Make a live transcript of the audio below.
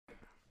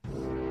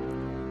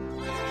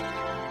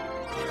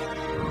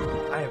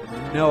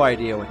no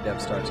idea when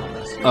dev starts on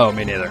this. Oh,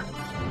 me neither.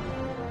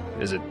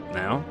 Is it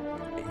now?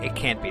 It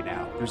can't be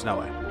now. There's no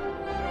way.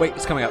 Wait,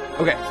 it's coming up.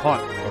 Okay, hold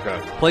on.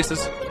 Okay.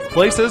 Places.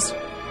 Places.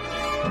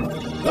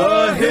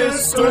 The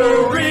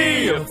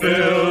history of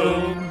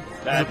film.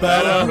 That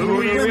matter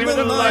who you when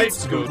the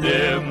lights go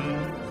dim.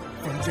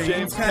 From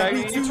James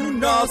Cagney to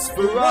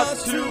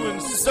Nosferatu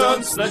and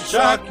stunts that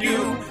shock you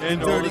and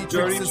dirty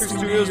tricks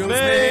studios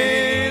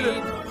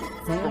made.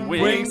 From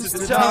Wings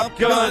to Top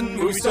Gun,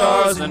 movie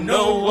stars and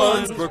no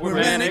ones. We're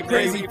manic,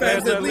 crazy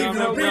fans that leave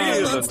no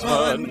real of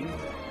fun.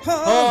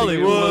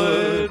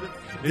 Hollywood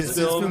is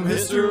film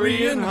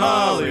history in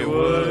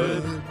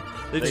Hollywood.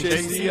 They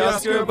chase the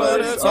Oscar,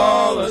 but it's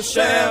all a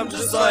sham,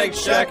 just like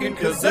Shaq and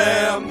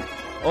Kazam.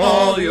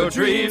 All your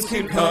dreams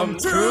can come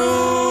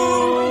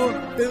true.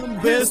 Film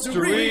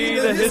history,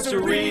 the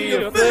history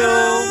of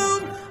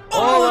film.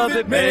 All of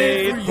it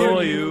made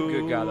for you.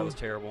 Good God, that was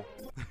terrible.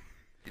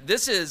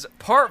 This is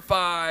part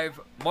 5,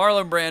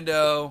 Marlon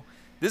Brando.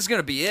 This is going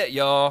to be it,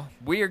 y'all.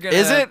 We are going to...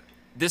 Is it?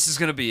 This is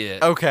going to be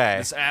it. Okay.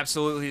 This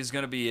absolutely is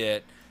going to be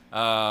it.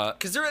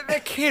 Because there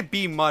can't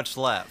be much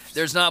left.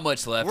 There's not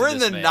much left We're of in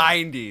this the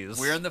man. 90s.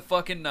 We're in the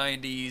fucking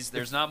 90s.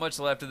 There's not much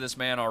left of this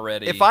man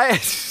already. If I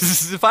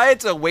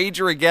had to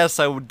wager a guess,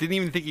 I didn't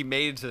even think he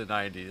made it to the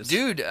 90s.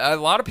 Dude, a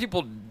lot of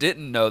people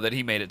didn't know that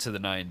he made it to the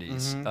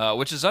 90s,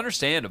 which is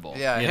understandable.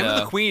 Yeah, you him know?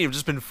 and the Queen have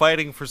just been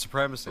fighting for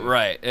supremacy.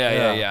 Right,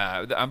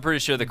 yeah. I'm pretty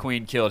sure the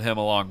Queen killed him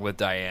along with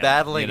Diana.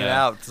 Battling you it know?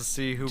 out to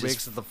see who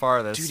makes it the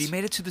farthest. Dude, he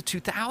made it to the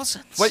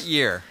 2000s. What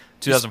year?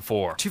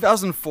 2004.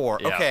 2004.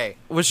 Yeah. Okay.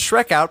 Was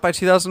Shrek out by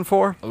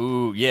 2004?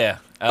 Ooh, yeah.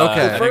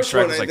 Okay. I think First Shrek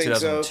one, was I like think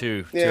so.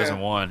 2002, Yeah.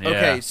 2001. Yeah.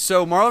 Okay,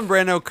 so Marlon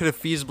Brando could have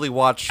feasibly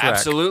watched Shrek.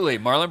 Absolutely.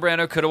 Marlon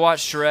Brando could have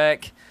watched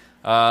Shrek.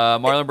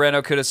 Marlon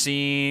Brando could have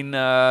seen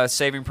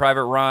Saving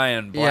Private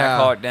Ryan, Black Yeah.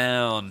 Hawk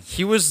Down.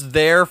 He was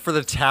there for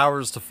the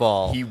towers to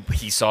fall.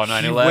 He saw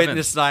 9/11. He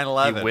witnessed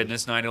 9/11. He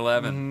witnessed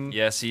 9/11.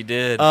 Yes, he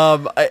did.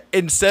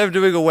 Instead of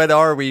doing a When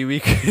Are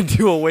We could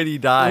do a When He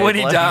Died. When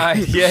He Died.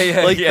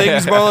 Yeah, Like yeah.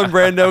 things Marlon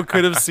Brando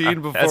could have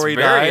seen before That's he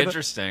very died.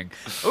 interesting.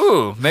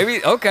 Ooh,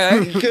 maybe,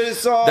 okay. Could have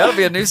saw That'll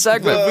be a new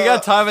segment. If we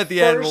got time at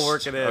the end, we'll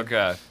First- work it in.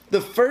 Okay.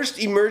 the first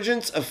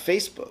emergence of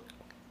Facebook.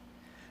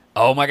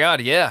 Oh, my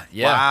God, yeah.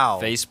 Wow.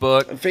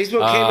 Facebook.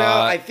 Facebook came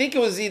out, I think it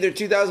was either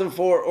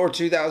 2004 or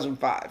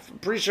 2005. I'm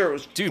pretty sure it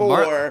was Dude,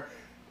 4,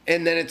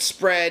 and then it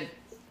spread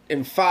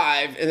in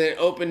 5, and then it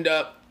opened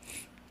up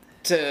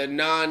to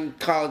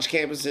non-college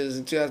campuses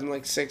in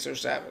 2006 or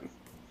 7.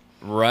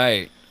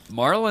 Right.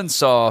 Marlon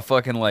saw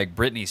fucking like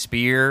Britney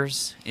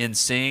Spears,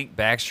 NSYNC,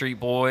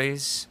 Backstreet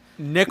Boys.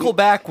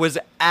 Nickelback was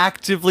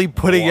actively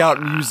putting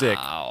out music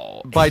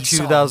by He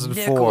saw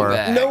 2004.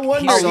 Nickelback. No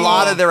wonder A he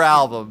lot of their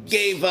albums.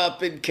 gave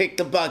up and kicked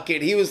the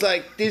bucket. He was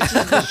like, "This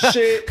is the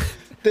shit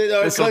that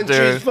our This'll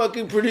country's do.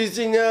 fucking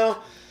producing now."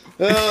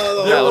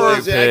 Oh, the That whole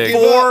would thing. be I big.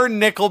 give up. 4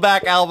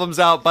 Nickelback albums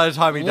out by the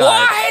time he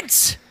died.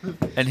 What?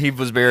 And he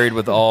was buried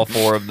with all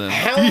 4 of them.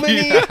 How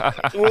many?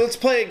 Well, let's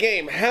play a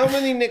game. How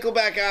many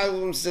Nickelback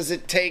albums does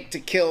it take to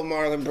kill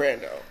Marlon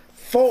Brando?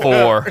 4.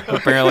 4.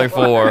 Apparently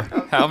 4.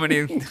 How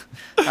many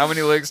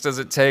licks does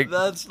it take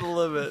That's the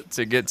limit.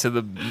 to get to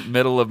the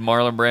middle of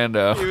Marlon He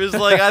Brando? was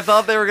like, I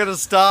thought they were going to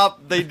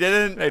stop. They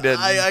didn't. They didn't.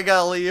 I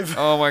got to leave.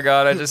 Oh my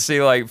God, I just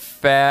see like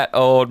fat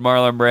old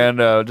Marlon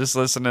Brando just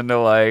listening to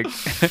like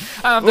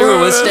I'm through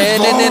with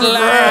standing in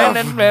line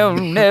and I'll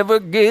never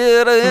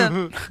get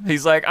in.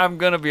 He's like, I'm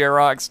gonna be a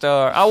rock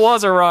star. I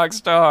was a rock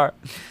star.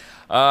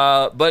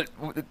 But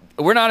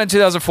we're not in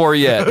 2004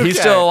 yet. He's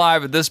Okay. still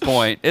alive at this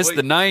point. It's Wait.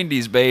 the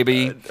 90s,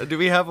 baby. Do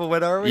we have a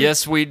When Are We?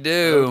 Yes, we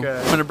do. Okay.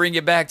 I'm gonna bring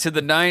you back to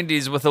the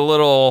 90s with a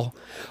little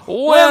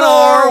When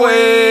Are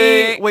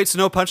We? Wait, so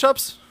no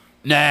punch-ups?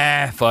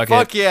 Nah, fuck it.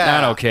 Fuck yeah.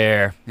 I don't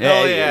care.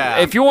 Hell Hey, yeah.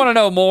 If you want to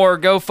know more,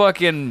 go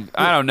fucking,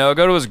 I don't know,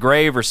 go to his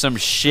grave or some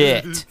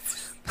shit.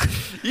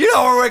 You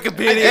know where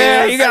Wikipedia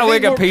Yeah, is. you got I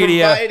think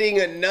Wikipedia. We're providing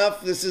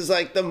enough. This is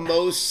like the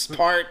most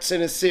parts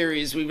in a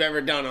series we've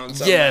ever done on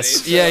somebody. Yes,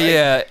 So, yeah,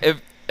 like, yeah.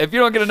 If you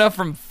don't get enough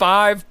from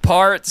 5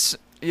 parts,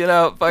 you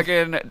know,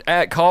 fucking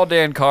call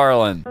Dan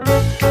Carlin.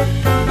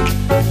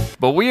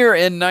 But we are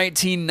in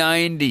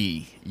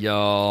 1990,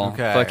 y'all.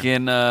 Okay.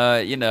 Fucking,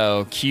 you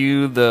know,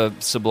 cue the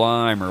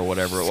Sublime or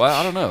whatever. Well,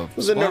 I don't know.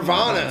 Was it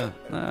Nirvana?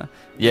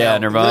 Yeah,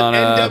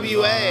 Nirvana. The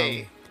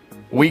NWA.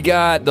 We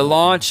got the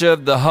launch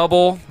of the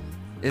Hubble.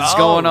 It's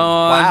going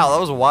on. Wow, that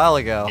was a while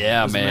ago. Yeah,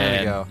 That was a minute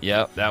man. ago.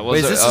 Yep, that was.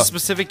 Wait, is this a a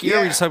specific year? Or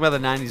are we just talking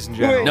about the 90s in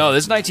general? No,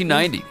 this is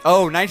 1990.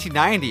 Oh,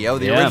 1990. Oh,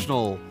 the Yeah.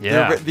 original.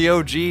 Yeah. The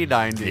OG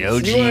 90s. The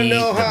OG, You want to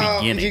know the how?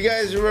 Do beginning. you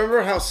guys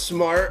remember how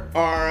smart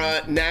our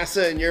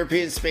NASA and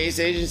European Space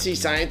Agency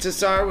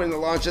scientists are when the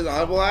launch of the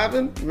Hubble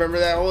happened? Remember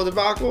that whole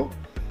debacle?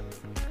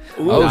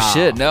 Oh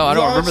shit! No, I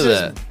don't remember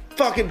Launches that.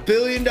 Fucking $1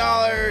 billion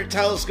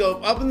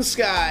telescope up in the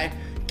sky,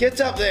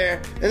 gets up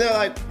there, and they're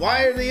like,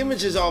 "Why are the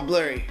images all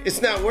blurry?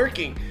 It's not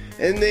working."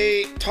 And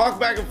they talk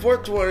back and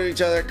forth to one of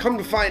each other. Come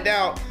to find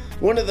out,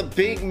 one of the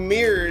big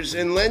mirrors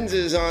and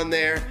lenses on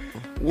there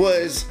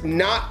was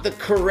not the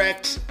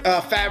correct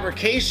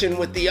fabrication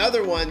with the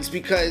other ones,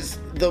 because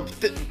the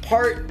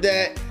part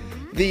that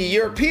the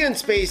European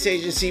Space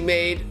Agency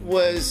made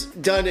was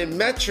done in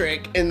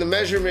metric, and the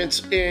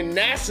measurements in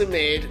NASA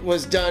made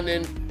was done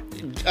in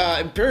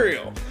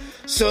imperial.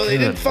 So they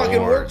didn't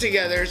fucking work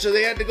together, so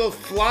they had to go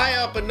fly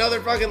up another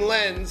fucking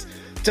lens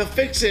to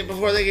fix it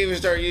before they could even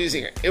start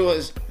using it. It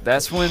was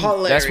That's when you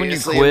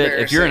hilariously quit.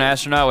 If you're an embarrassing.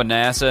 astronaut with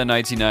NASA in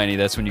 1990,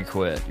 that's when you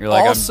quit. You're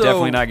like, Also, I'm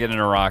definitely not getting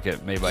a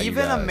rocket made by you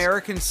Even guys.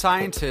 American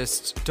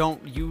scientists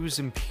don't use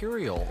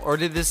imperial. Or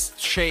did this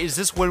is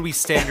this when we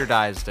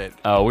standardized it?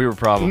 Oh, we were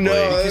probably No,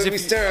 Because that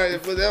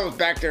if that was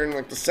back there in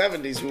like the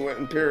 70s. We went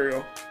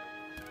imperial.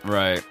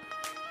 right.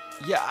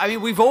 Yeah, I mean,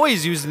 we've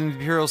always used an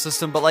imperial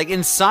system, but like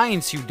in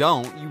science, you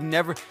don't. You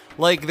never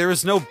like there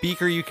is no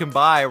beaker you can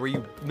buy where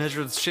you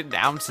measure the shit in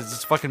ounces.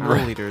 It's fucking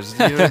milliliters.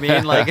 You know what I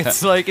mean? Like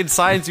it's like in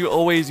science, you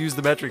always use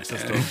the metric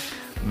system.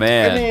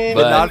 Man, I mean,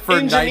 but not for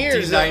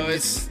engineers, though. 1990s.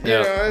 It's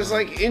Yeah. it's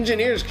like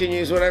engineers can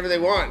use whatever they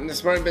want, and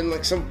this might have been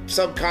like some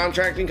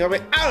subcontracting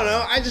company. I don't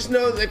know. I just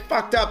know they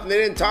fucked up and they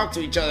didn't talk to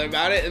each other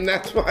about it, and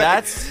that's why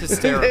That's they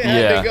hysterical.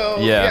 had Yeah, to go,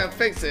 yeah.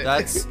 fix it.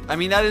 That's, I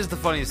mean, that is the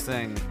funniest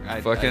thing.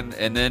 fucking,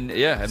 and then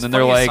It's they're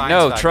funny like, science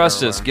no, factor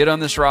trust us. everywhere. Get on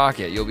this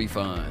rocket. You'll be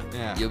fine.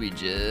 Yeah. You'll be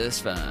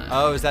just fine.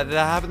 Oh, did that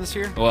happen this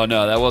year? Well,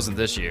 no, that wasn't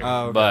this year.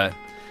 Oh, okay. But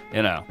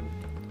you know,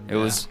 it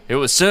was soon.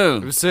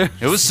 It was soon.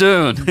 It was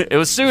soon. It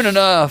was soon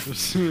enough.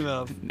 Soon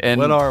enough. And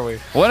When are we?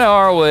 When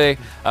are we?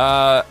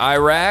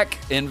 Iraq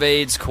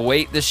invades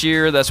Kuwait this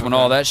year. That's when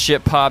all that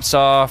shit pops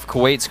off.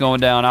 Kuwait's going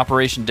down.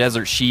 Operation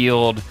Desert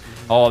Shield.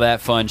 All that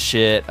fun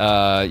shit.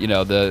 You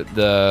know, the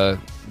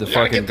We gotta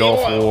fucking get the Gulf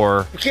oil.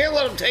 War. We can't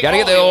let them take Gotta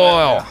all get the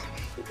oil.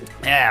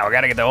 Yeah, we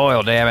gotta get the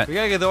oil. Damn it. We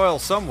gotta get the oil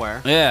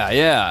somewhere.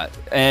 Yeah.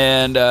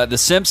 And The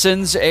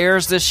Simpsons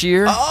airs this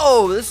year.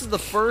 Oh, this is the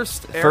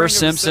first airing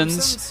First of The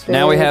Simpsons.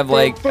 Now we have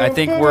like I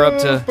think we're up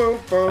to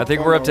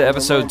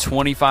episode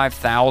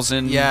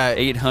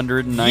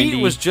 25,890.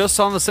 He was just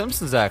on The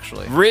Simpsons,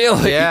 actually.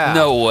 Really? Yeah.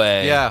 No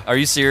way. Yeah. Are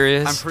you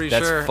serious? I'm pretty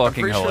That's sure.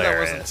 fucking I'm pretty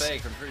hilarious. Sure that wasn't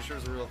fake. I'm pretty sure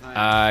it's a real thing.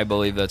 I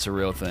believe that's a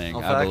real thing.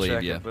 I'll I fact believe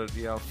check you. it, but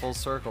yeah, full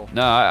circle.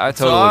 No, I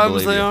totally Times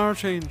believe they you. are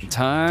changing.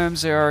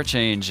 Times they are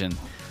changing.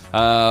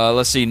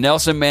 Let's see.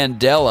 Nelson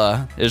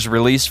Mandela is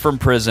released from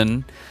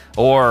prison,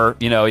 or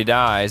he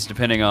dies,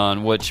 depending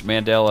on which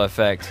Mandela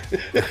effect,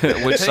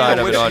 which side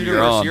of which it on you're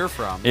universe on. you're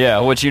from. Yeah,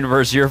 which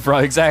universe you're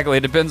from. Exactly.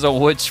 It depends on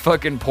which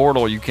fucking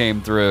portal you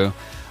came through.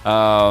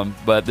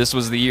 But this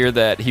was the year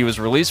that he was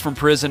released from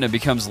prison and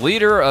becomes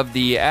leader of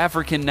the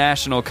African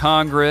National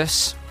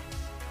Congress.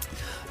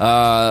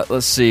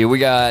 Let's see. We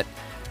got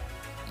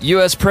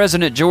U.S.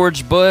 President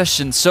George Bush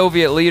and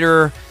Soviet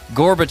leader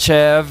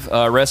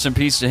Gorbachev, rest in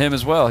peace to him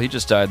as well. He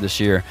just died this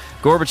year.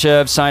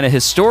 Gorbachev signed a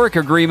historic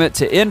agreement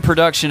to end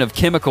production of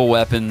chemical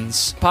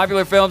weapons.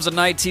 Popular films in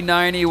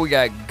 1990, we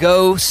got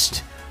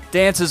Ghost,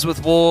 Dances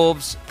with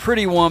Wolves,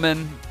 Pretty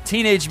Woman,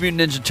 Teenage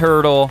Mutant Ninja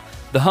Turtle,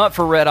 The Hunt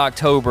for Red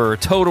October,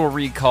 Total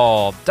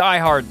Recall, Die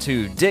Hard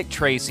 2, Dick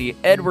Tracy,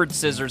 Edward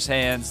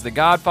Scissorhands, The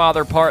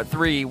Godfather Part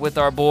 3 with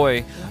our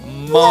boy Marlon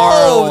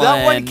Whoa,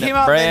 that one came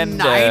out in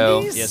the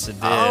Brando. 90s? Yes, it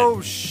did.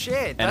 Oh,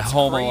 shit. And That's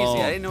Home crazy. Alone.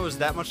 I didn't know it was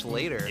that much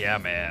later. Yeah,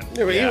 man.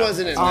 Yeah, but he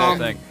wasn't in I that.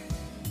 think.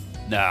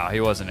 No,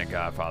 he wasn't in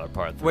Godfather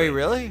Part 3. Wait,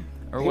 really?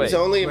 Or He wait. was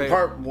only in wait.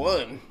 part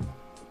 1.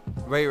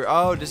 Wait,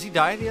 oh, does he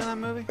die at the end of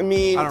that movie? I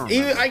mean, I don't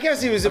remember. I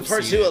guess he was in I've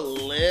part seen 2 it. a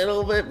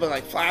little bit, but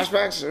like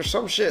flashbacks or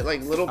some shit,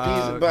 like little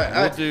pieces. okay. But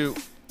We'll do.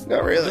 not We'll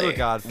do really. a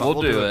Godfather.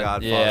 We'll do a it.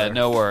 Godfather. Yeah,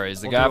 no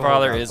worries. The We'll do a whole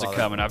Godfather is a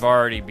Godfather. coming. I've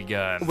already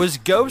begun. Was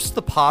Ghost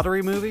the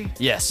pottery movie?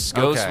 Yes,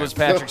 Ghost Okay. was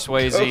Patrick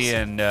Swayze Ghost.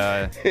 and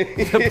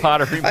the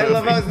Pottery movie. I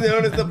love how it's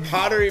known as the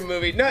pottery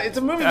movie. No, it's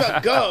a movie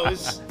about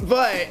ghosts,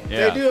 but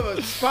Yeah. they do have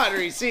a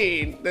pottery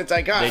scene that's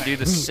iconic. They do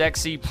the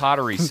sexy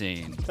pottery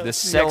scene. The the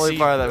sexy. only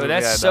part of that movie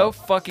That's I so know.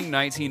 fucking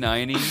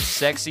 1990s.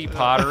 Sexy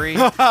pottery.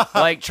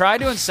 Like, try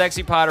doing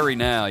sexy pottery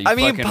now. You I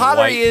mean, fucking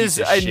pottery white is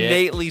piece of shit.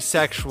 innately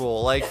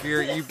sexual. Like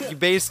you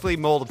basically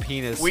mold a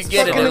penis. We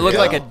get it. Fucking It looked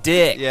go. like a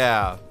dick.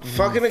 Yeah.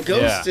 Fucking a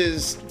ghost Yeah.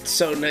 is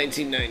so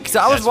 1990. So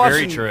I was That's very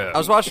watching. true. I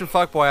was watching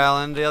Fuckboy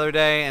Island the other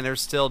day, and they're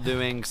still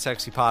doing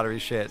sexy pottery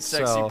shit.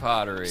 Sexy so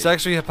pottery.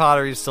 Sexy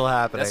pottery is still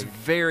happening. That's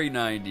very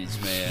 90s,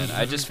 man.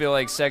 I just feel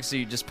like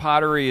sexy, just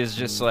pottery is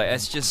just like,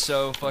 it's just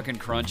so fucking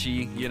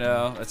crunchy,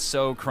 It's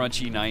so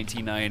crunchy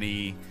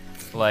 1990.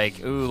 Like,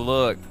 ooh,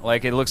 look.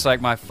 Like, it looks like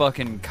my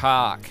fucking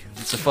cock.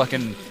 It's a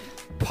fucking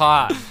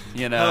pot,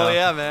 Hell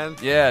yeah, man.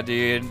 Yeah,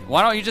 dude.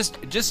 Why don't you just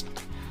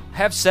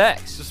have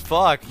sex? Just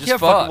fuck. Just you can't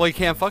fuck. Well, you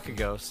can't fuck a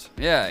ghost.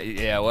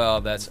 Yeah, well,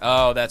 that's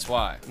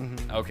why.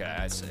 Okay,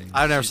 I see.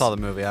 I never She's- saw the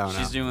movie. I don't know.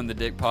 She's doing the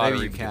dick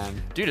pottery. you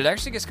can. Dude, it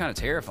actually gets kind of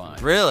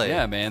terrifying. Really?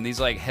 Yeah, man. These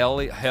like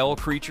hell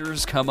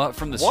creatures come up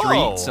from the Whoa.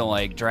 streets and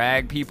like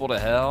drag people to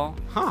hell.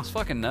 Huh. It's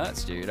fucking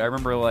nuts, dude. I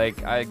remember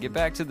like I get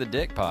back to the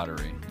dick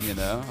pottery.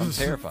 I'm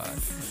terrified.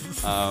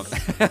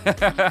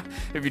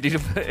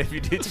 If you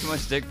do too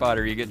much dick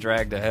pottery, you get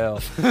dragged to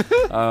hell.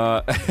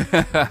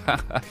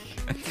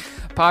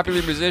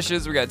 Popular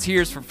musicians, we got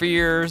Tears for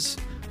Fears,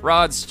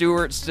 Rod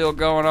Stewart still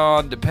going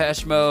on,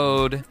 Depeche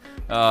Mode,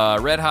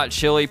 Red Hot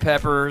Chili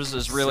Peppers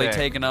is really Sick.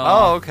 taking Oh,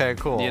 off. okay,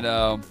 cool.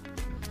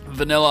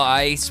 Vanilla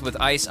Ice with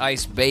Ice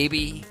Ice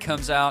Baby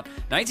comes out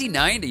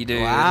 1990,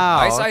 dude. Wow,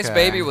 Ice Ice okay.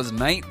 Baby was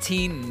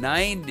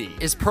 1990.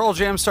 Is Pearl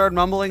Jam started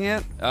mumbling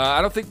it?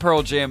 I don't think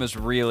Pearl Jam has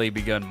really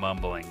begun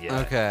mumbling yet.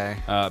 Okay.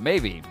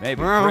 Maybe.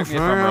 Correct me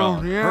if I'm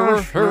wrong.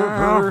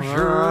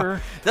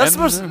 That's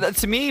And-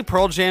 to me,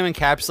 Pearl Jam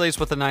encapsulates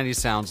what the 90s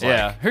sounds like.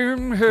 Yeah.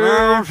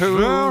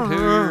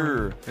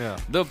 Yeah.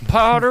 The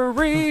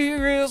pottery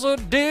is a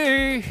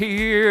dick.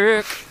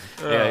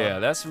 Yeah,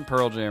 that's some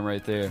Pearl Jam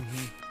right there.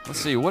 Let's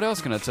see, what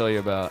else can I tell you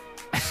about?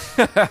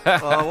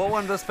 What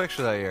won Best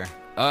Picture that year?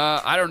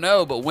 I don't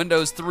know, but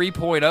Windows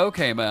 3.0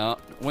 came out.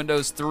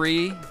 Windows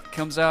 3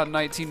 comes out in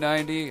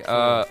 1990.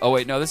 Oh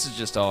wait, no, this is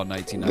just all The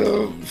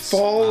 1990s.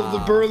 fall of the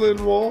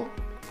Berlin Wall.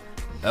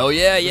 Oh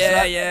yeah.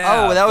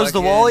 Oh, that was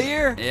the wall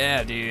year?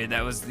 Yeah, dude,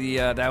 that was the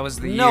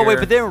No, year. wait,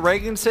 but didn't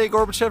Reagan say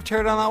Gorbachev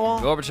tear down that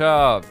wall?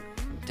 Gorbachev,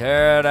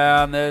 tear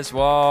down this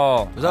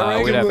wall. Was that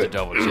Reagan? We'd have to But-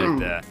 double check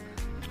that.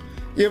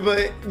 Yeah, but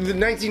the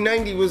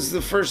 1990 was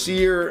the first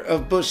year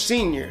of Bush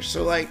Senior.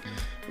 So, like,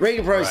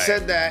 Reagan probably Right.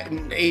 said that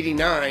in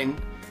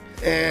 89.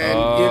 And,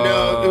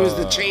 it was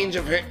the change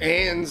of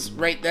hands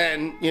right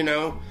then,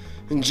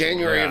 in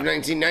January of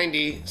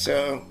 1990.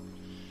 So,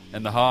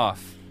 And the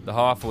Hoff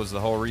was the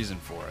whole reason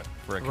for it.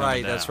 For it coming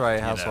Right, down, that's right,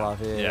 you Hasselhoff,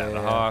 know? yeah, the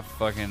yeah. Hoff,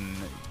 fucking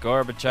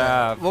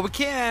Gorbachev. Well, we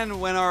can.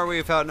 When are we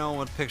without knowing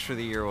what the picture of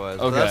the year was?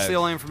 But that's Okay. the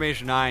only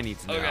information I need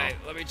to know. Okay,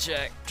 let me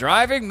check.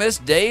 Driving Miss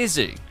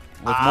Daisy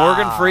with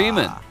Morgan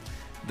Freeman.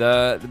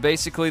 The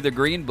basically the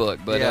Green Book,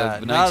 but yeah,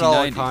 of not at all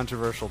a 1990.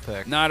 controversial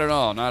pick. Not at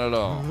all.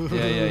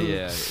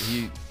 Yeah.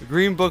 The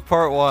Green Book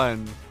Part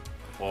 1.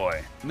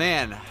 Boy,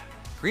 Man,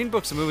 Green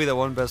Book's a movie that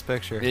won Best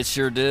Picture. it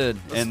sure did.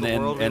 That's And the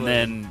then world we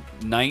live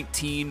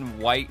 19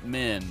 white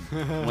men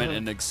went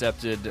and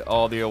accepted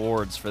all the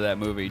awards for that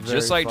movie, Very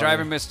just like funny.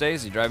 Driving Miss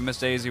Daisy. Driving Miss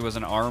Daisy was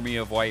an army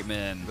of white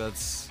men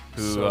That's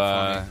who so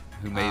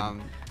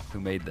funny. who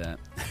made that.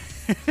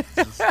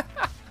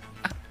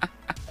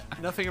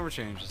 Nothing ever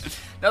changes.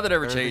 Nothing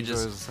ever Everything's changes.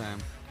 always the same.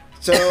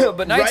 So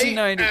But right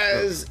 1990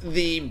 as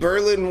the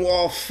Berlin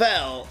Wall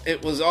fell,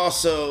 it was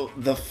also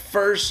the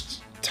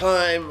first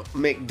time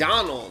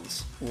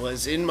McDonald's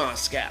was in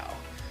Moscow.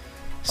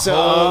 So it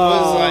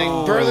was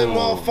like Berlin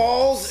Wall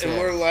falls, and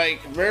we're like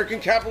American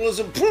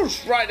capitalism,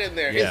 poosh, right in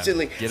there Yeah,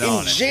 instantly get in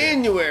on it, dude.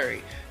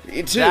 January.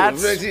 That's-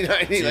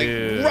 1990,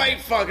 Dude. like right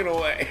fucking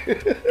away.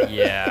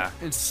 Yeah.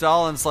 And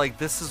Stalin's like,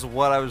 this is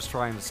what I was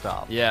trying to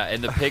stop. Yeah,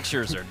 and the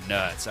pictures are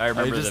nuts. I I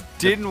remember just the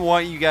didn't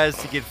want you guys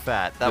to get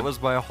fat. That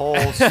was my whole.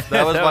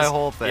 That was my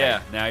whole thing.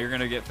 Yeah, now you're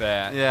gonna get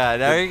fat. Yeah.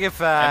 Now you get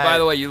fat. And by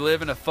the way, you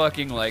live in a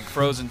fucking like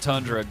frozen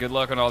tundra. Good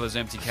luck on all those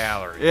empty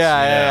calories.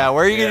 Yeah.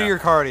 Where are you Yeah. gonna do your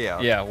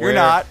cardio? Yeah, You're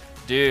not.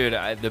 Dude,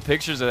 the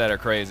pictures of that are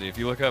crazy. If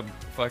you look up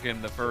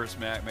fucking the first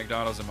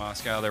McDonald's in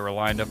Moscow, they were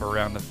lined up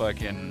around the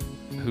fucking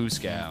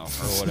Huskow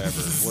or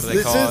whatever. What do they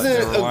This call it? They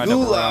isn't were a lined up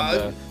around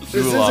gulag. the This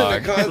isn't gulag.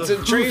 a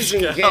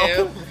concentration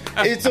camp.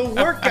 It's a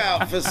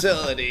workout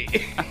facility.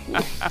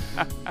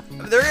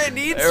 They're gonna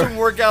need some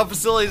workout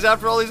facilities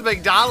after all these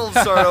McDonald's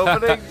start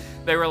opening.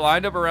 They were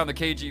lined up around the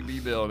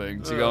KGB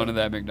building to go into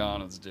that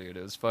McDonald's, dude.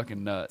 It was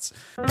fucking nuts.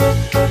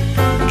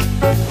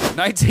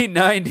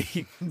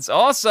 1990.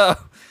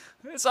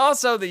 It's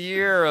also the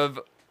year of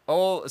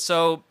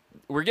so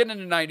we're getting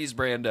into 90s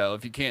Brando,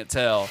 if you can't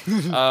tell.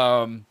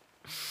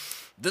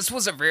 This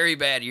was a very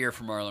bad year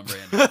for Marlon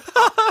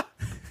Brando.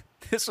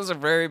 This was a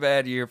very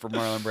bad year for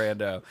Marlon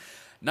Brando.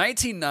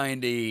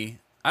 1990.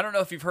 I don't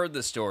know if you've heard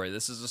this story.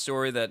 This is a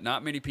story that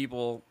not many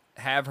people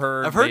have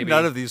heard. I've heard maybe.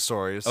 none of these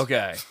stories.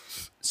 Okay.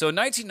 So in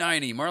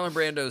 1990, Marlon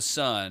Brando's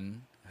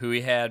son, who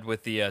he had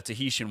with the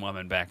Tahitian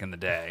woman back in the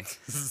day,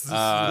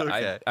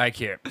 Okay. I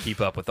can't keep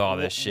up with all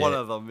this shit. One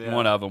of them, yeah.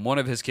 One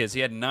of his kids.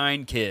 He had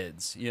 9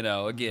 kids.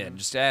 Again,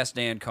 just ask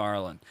Dan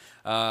Carlin.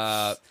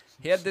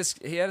 He had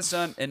a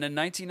son, and in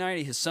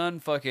 1990, his son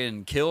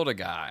fucking killed a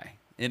guy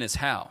in his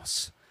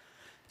house.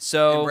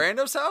 So In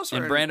Brando's house? Or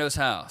in Brando's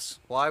house.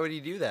 Why would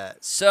he do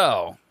that?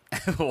 So,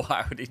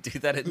 why would he do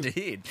that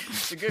indeed?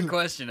 It's a good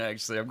question,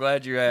 actually. I'm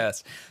glad you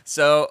asked.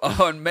 So,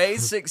 on May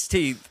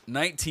 16th,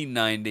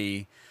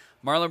 1990,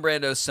 Marlon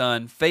Brando's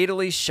son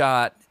fatally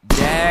shot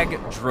Dag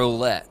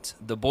Drolet,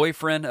 the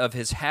boyfriend of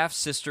his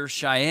half-sister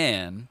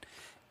Cheyenne,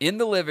 in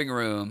the living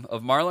room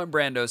of Marlon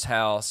Brando's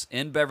house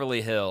in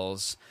Beverly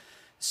Hills.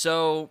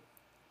 So,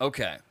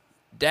 okay.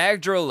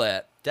 Dag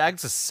Drolet.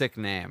 Dag's a sick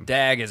name.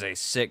 Dag is a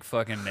sick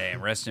fucking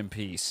name. Rest in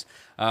peace.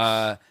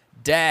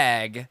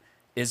 Dag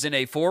is in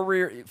a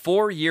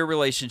four-year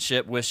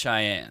relationship with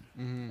Cheyenne,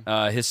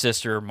 his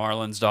sister,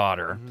 Marlon's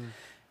daughter.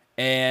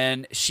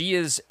 And she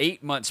is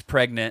 8 months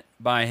pregnant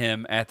by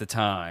him at the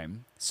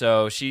time.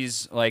 So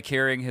she's like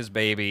carrying his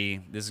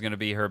baby. This is going to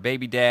be her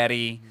baby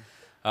daddy.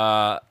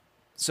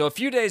 So a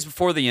few days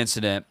before the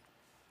incident,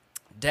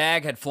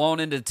 Dag had flown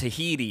into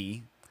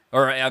Tahiti.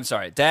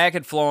 Dag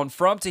had flown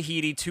from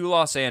Tahiti to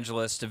Los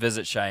Angeles to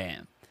visit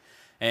Cheyenne.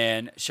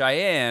 And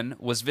Cheyenne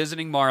was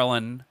visiting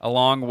Marlon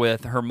along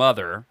with her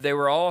mother. They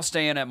were all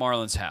staying at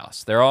Marlon's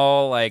house. They're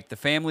all like, the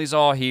family's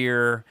all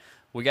here.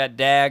 We got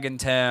Dag in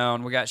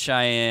town. We got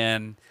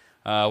Cheyenne.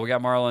 We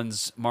got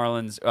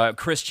Marlon's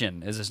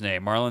Christian is his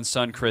name. Marlon's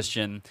son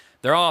Christian.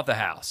 They're all at the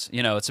house.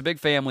 You know, it's a big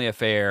family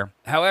affair.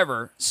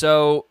 However,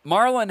 so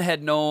Marlon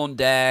had known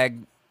Dag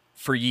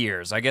for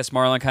years. I guess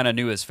Marlon kind of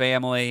knew his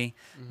family.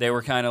 They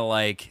were kind of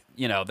like,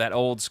 you know, that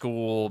old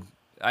school,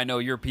 I know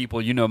your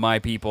people, you know my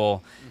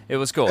people. It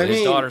was cool.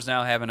 His daughter's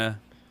now having a...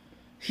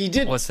 He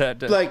did, what's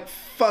that? like,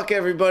 fuck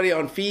everybody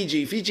on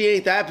Fiji. Fiji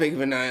ain't that big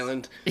of an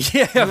island.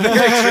 Yeah,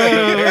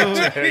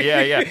 very true.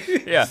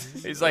 Yeah.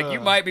 He's like,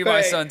 you might be my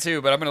Right. son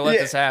too, but I'm going to let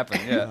this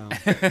happen. Yeah.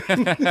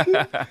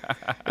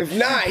 If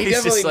not, he He's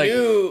just definitely like-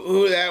 knew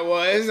who that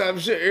was. I'm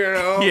sure, you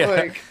know. Yeah.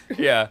 Like,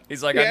 Yeah.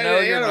 He's like, I yeah, know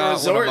they you're had a not one of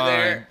resort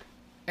mine.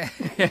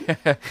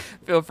 there.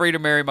 Feel free to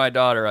marry my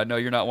daughter. I know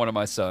you're not one of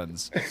my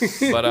sons.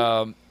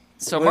 But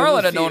so One of Marlon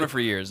the had known few. him for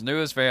years, knew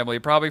his family,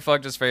 probably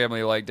fucked his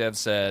family, like Dev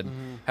said.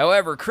 Mm-hmm.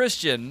 However,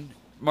 Christian,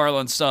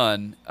 Marlon's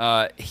son,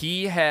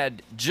 he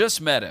had just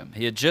met him.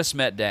 He had just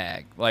met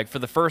Dag, like for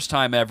the first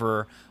time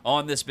ever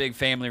on this big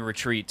family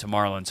retreat to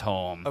Marlon's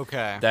home.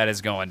 Okay. That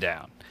is going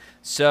down.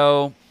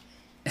 So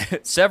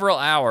several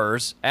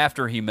hours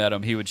after he met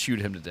him, he would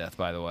shoot him to death,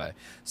 by the way.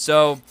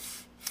 So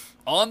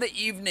on the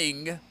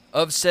evening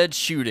of said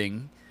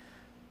shooting,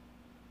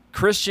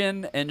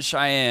 Christian and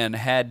Cheyenne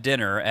had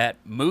dinner at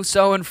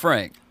Musso and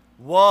Frank.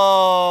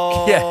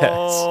 Whoa!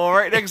 Yes.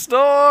 Right next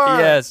door.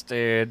 Yes,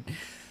 dude.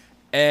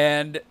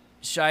 And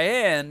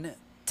Cheyenne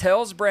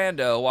tells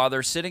Brando while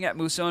they're sitting at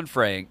Musso and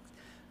Frank,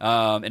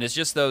 and it's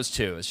just those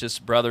two. It's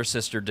just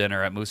brother-sister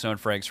dinner at Musso and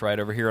Frank's right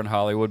over here on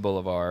Hollywood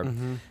Boulevard.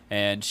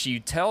 And she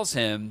tells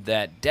him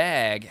that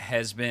Dag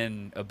has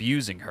been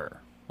abusing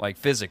her, like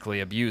physically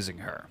abusing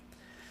her.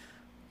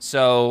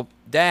 So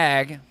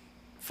Dag,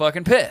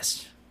 fucking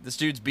pissed. This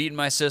dude's beating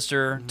my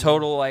sister.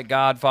 Total like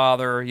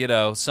Godfather, you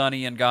know,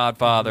 Sonny and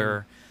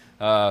Godfather,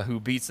 who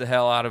beats the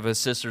hell out of his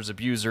sister's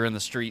abuser in the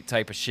street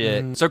type of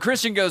shit. So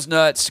Christian goes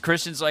nuts.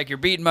 Christian's like, you're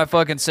beating my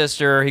fucking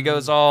sister. He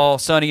goes all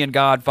Sonny and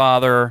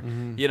Godfather,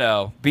 you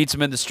know, beats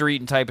him in the street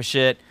and type of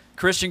shit.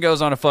 Christian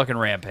goes on a fucking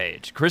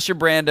rampage. Christian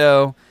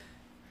Brando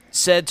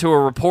said to a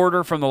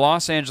reporter from the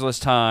Los Angeles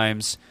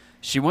Times,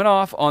 she went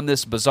off on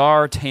this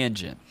bizarre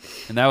tangent.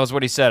 And that was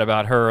what he said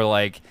about her,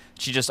 like,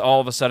 she just all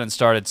of a sudden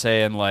started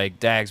saying, like,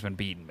 Dag's been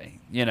beating me.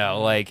 You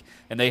know, like,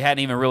 and they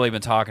hadn't even really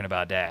been talking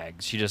about Dag.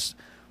 She just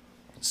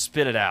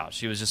spit it out.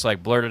 She was just,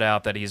 like, blurted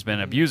out that he's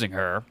been abusing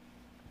her.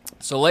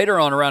 So later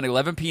on, around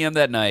 11 p.m.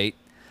 that night,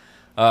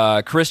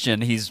 Christian,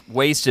 he's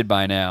wasted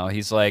by now.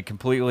 He's, like,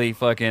 completely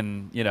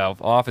fucking, you know,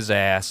 off his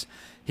ass.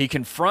 He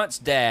confronts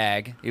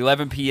Dag,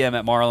 11 p.m.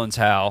 at Marlon's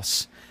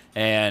house,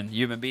 and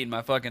you've been beating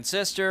my fucking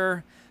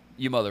sister,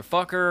 you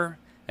motherfucker,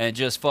 and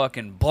just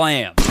fucking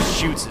blam,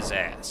 shoots his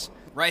ass.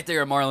 Right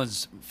there in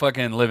Marlon's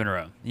fucking living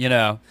room, you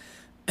know.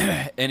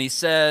 And he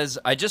says,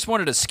 I just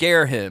wanted to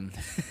scare him.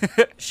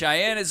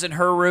 Cheyenne is in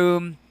her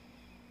room.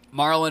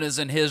 Marlon is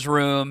in his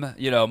room.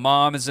 You know,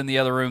 Mom is in the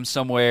other room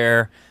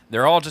somewhere.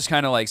 They're all just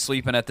kind of like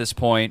sleeping at this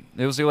point.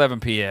 It was 11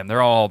 p.m.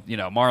 They're all, you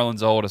know,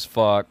 Marlon's old as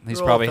fuck. He's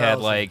They're all probably had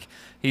thousand. like,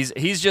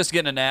 he's just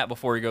getting a nap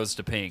before he goes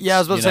to Pink's. Yeah, I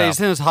was about to you say know? he's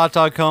in his hot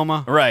dog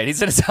coma. Right, he's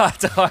in his hot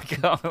dog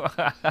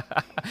coma.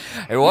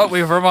 Hey, what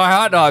me for my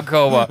hot dog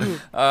coma?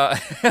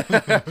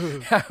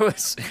 I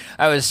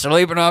was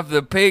sleeping off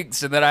the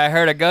Pinks, and then I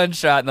heard a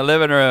gunshot in the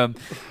living room.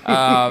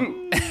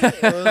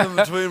 In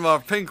between my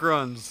pink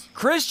runs.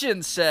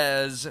 Christian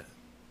says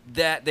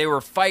that they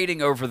were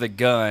fighting over the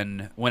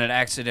gun when it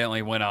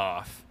accidentally went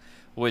off,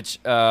 which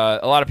a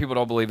lot of people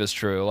don't believe is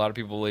true. A lot of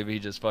people believe he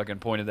just fucking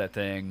pointed that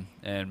thing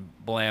and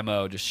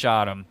blammo just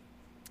shot him.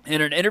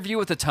 In an interview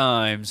with The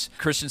Times,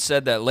 Christian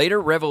said that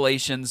later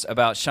revelations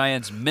about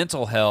Cheyenne's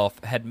mental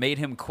health had made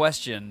him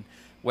question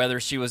whether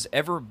she was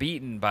ever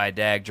beaten by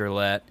Dag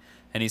Gerlette,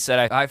 and he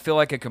said, I feel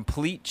like a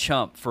complete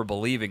chump for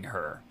believing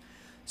her.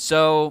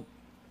 So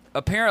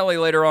apparently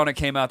later on it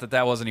came out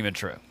that wasn't even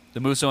true. The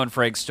Musso and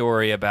Frank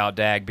story about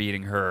Dag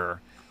beating her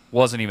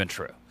wasn't even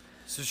true.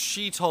 So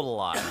she told a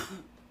lie.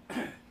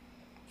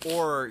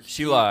 Or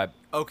She lied.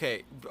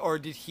 Okay, or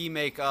did he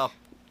make up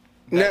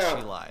that No.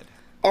 she lied?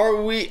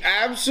 Are we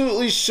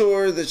absolutely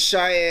sure that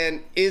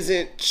Cheyenne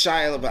isn't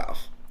Shia LaBeouf?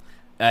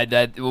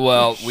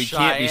 Well, we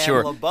can't be Shia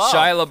sure. LaBeouf.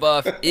 Shia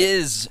LaBeouf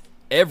is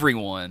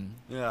everyone.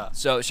 Yeah,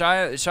 So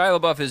Shia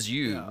LaBeouf is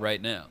you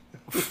right now.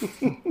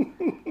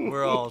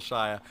 we're all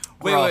Shia.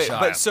 We're all Wait, Shia.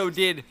 but so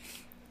did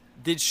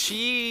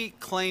she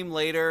claim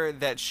later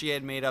that she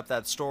had made up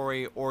that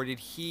story, or did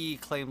he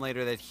claim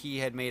later that he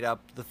had made up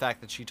the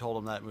fact that she told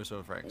him that Musso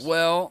and Frank's?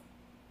 Well,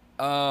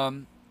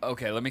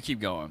 okay, let me keep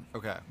going.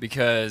 Okay.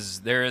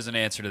 Because there is an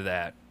answer to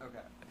that. Okay.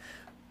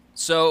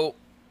 So,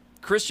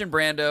 Christian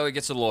Brando, he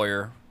gets a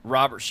lawyer,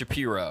 Robert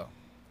Shapiro,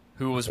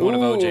 who was one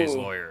of OJ's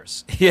Ooh.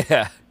 lawyers.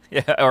 Yeah,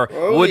 or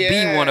Oh, would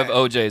yeah. be one of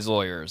OJ's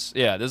lawyers.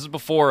 Yeah, this is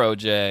before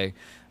OJ.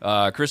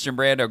 Christian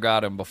Brando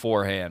got him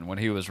beforehand when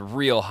he was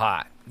real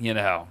hot, you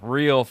know,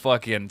 real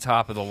fucking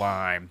top of the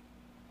line.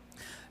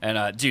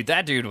 And, dude,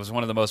 that dude was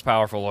one of the most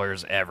powerful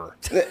lawyers ever.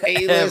 The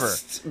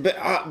A-list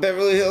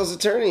Beverly Hills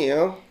attorney, you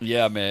know?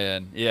 Yeah,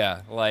 man.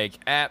 Yeah, like,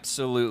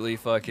 absolutely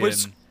fucking...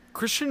 Was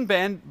Christian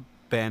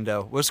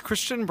Brando. Was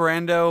Christian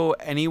Brando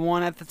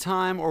anyone at the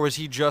time, or was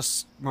he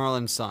just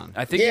Marlon's son?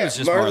 I think he Yeah, was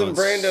just Marlon Marlon's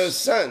Brando's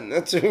son.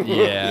 That's who.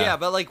 Yeah. Yeah,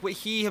 but like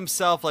he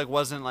himself like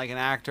wasn't like an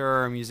actor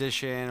or a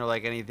musician or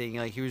like anything.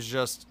 Like he was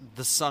just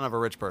the son of a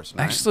rich person.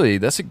 Right? Actually,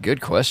 that's a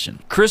good question.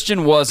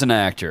 Christian was an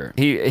actor.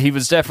 He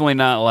was definitely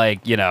not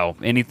like,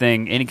 any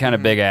kind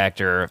of big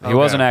actor. He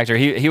was an actor.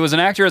 He was an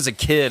actor as a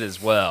kid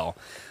as well.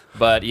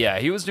 But yeah,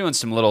 he was doing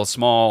some little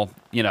small,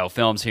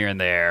 films here and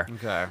there.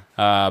 Okay.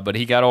 But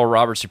he got old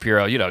Robert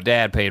Shapiro.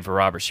 Dad paid for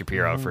Robert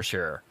Shapiro for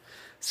sure.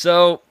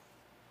 So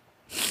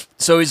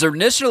he's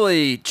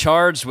initially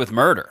charged with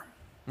murder.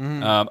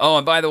 And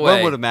by the way,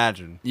 One would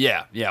imagine.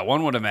 Yeah,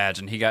 one would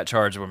imagine he got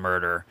charged with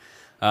murder.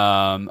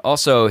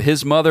 Also,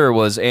 his mother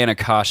was Anna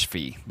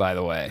Koshfi, by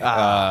the way,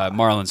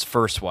 Marlon's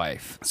first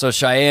wife. So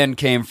Cheyenne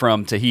came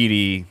from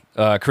Tahiti.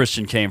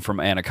 Christian came from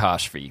Anna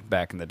Koshfi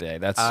back in the day.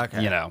 That's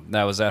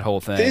that was that whole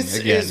thing. This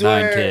Again, is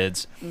 9 where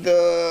kids.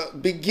 the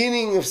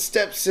beginning of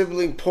step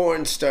sibling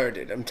porn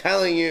started. I'm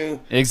telling you.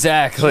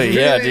 Exactly.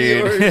 Yeah, really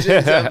dude. The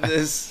origins of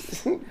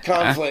this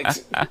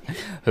conflict.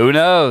 Who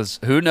knows?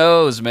 Who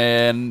knows,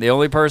 man? The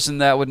only person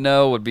that would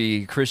know would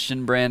be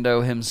Christian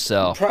Brando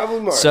himself. Probably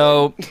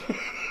Marlon.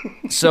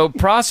 So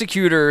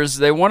prosecutors,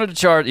 they wanted to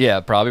charge...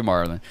 Yeah, probably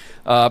Marlon.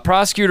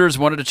 Prosecutors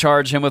wanted to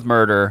charge him with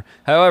murder.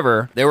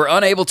 However, they were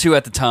unable to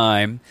at the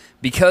time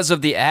because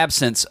of the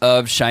absence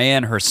of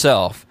Cheyenne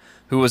herself,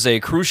 who was a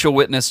crucial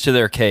witness to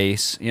their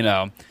case.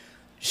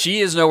 She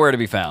is nowhere to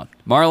be found.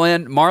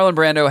 Marlon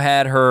Brando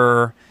had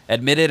her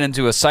admitted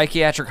into a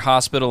psychiatric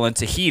hospital in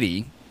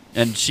Tahiti,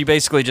 and she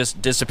basically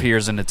just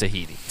disappears into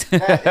Tahiti.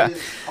 That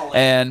is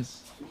And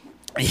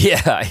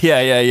hilarious.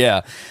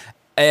 yeah.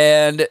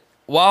 And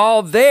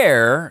while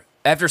there,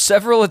 after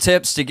several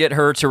attempts to get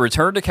her to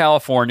return to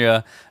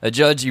California, a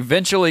judge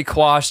eventually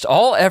quashed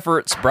all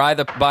efforts by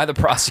the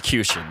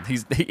prosecution.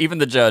 Even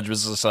the judge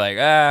was just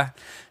like,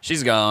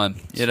 she's gone.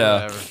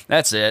 Whatever.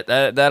 That's it.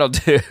 That'll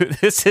do.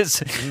 This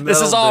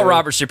is all do.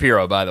 Robert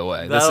Shapiro, by the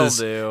way. That'll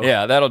do.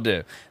 Yeah, that'll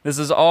do. This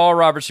is all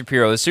Robert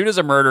Shapiro. As soon as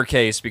a murder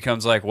case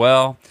becomes like,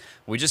 well,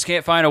 we just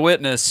can't find a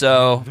witness,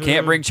 so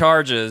can't bring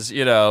charges.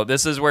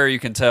 This is where you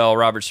can tell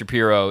Robert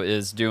Shapiro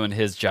is doing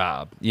his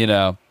job.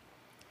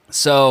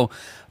 So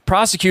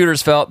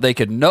prosecutors felt they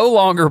could no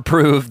longer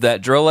prove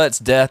that Drolette's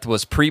death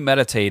was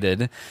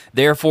premeditated.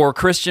 Therefore,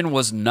 Christian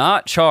was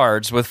not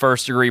charged with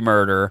first-degree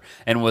murder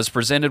and was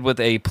presented with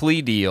a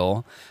plea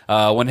deal.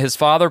 When his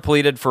father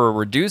pleaded for a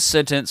reduced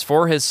sentence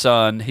for his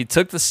son, he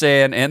took the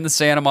stand in the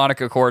Santa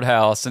Monica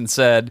courthouse and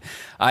said,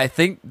 "I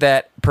think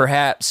that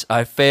perhaps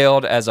I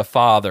failed as a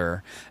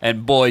father."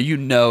 And boy,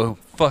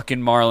 fucking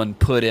Marlon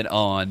put it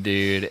on,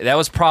 dude. That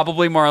was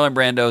probably Marlon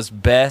Brando's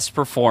best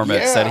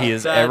performance that he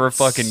has ever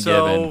fucking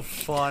given.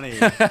 Funny.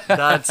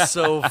 That's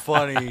so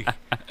funny.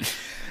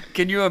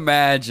 Can you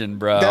imagine,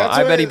 bro? That's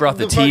I bet he when brought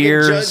the fucking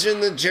tears. judge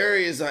and the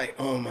jury is like,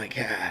 oh my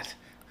god.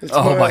 It's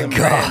Oh my Marlon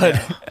God.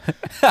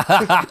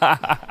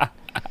 Brando.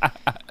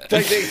 It's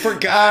like they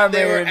forgot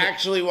they were man.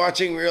 actually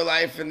watching real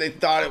life and they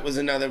thought it was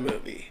another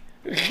movie.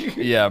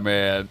 Yeah,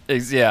 man.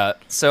 Yeah.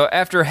 So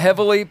after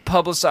heavily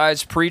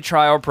publicized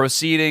pretrial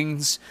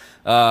proceedings,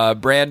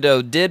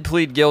 Brando did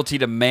plead guilty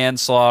to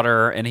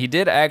manslaughter, and he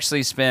did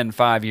actually spend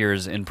 5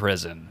 years in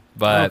prison.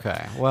 But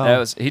Okay,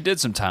 well- he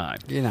did some time.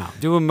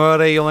 Doing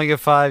murder, you only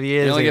get 5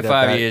 years. You only get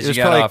 5 years, It was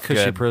you got probably off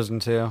cushy good. prison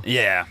too.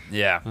 Yeah.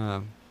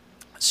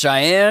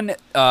 Cheyenne,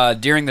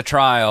 during the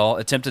trial,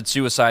 attempted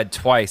suicide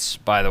twice,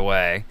 by the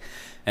way.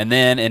 And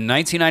then in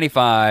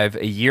 1995,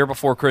 a year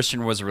before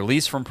Christian was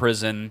released from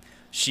prison,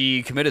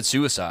 she committed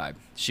suicide.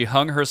 She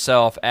hung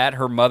herself at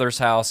her mother's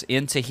house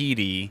in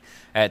Tahiti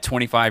at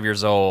 25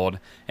 years old,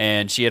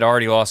 and she had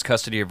already lost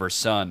custody of her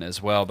son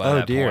as well by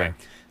that dear. point.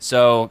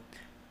 So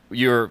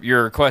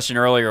your question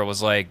earlier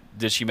was like,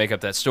 did she make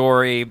up that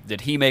story?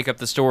 Did he make up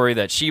the story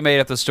that she made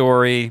up the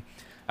story?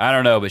 I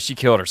don't know, but she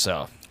killed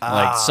herself.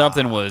 Like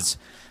something was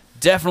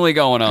definitely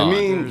going on.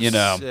 mean,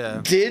 Yeah.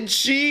 Did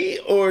she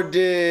or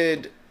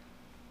did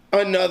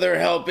another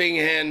helping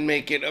hand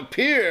make it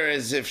appear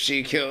as if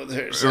she killed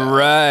herself?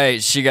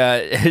 Right, she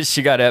got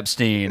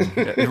Epstein.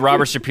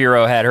 Robert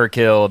Shapiro had her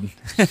killed.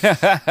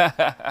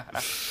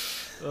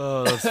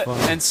 Oh, that's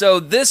funny. And so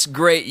this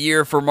great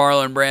year for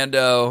Marlon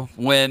Brando,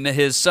 when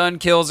his son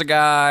kills a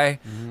guy,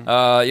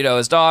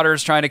 his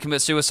daughter's trying to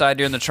commit suicide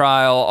during the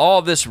trial,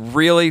 all this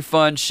really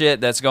fun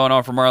shit that's going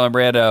on for Marlon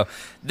Brando.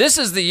 This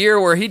is the year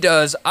where he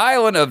does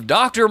Island of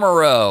Dr.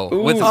 Moreau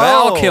with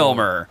Val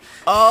Kilmer.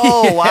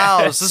 Oh,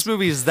 wow. So this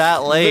movie is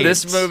that late.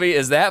 This movie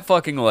is that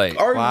fucking late.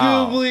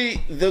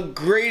 Arguably the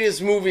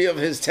greatest movie of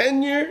his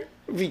tenure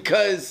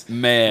because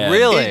Man.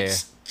 Really?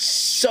 it's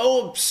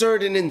so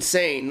absurd and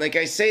insane. Like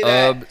I say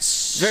that very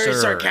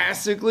Absurd.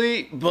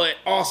 sarcastically, but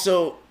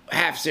also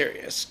half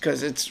serious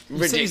because it's You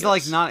ridiculous. said he's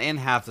like not in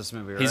half this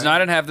movie, right? He's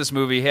not in half this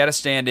movie. He had a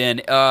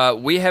stand-in.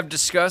 We have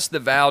discussed the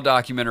Val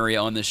documentary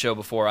on this show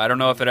before. I don't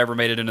know if it ever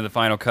made it into the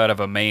final cut of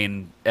a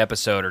main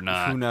episode or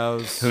not. Who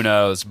knows? Who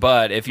knows?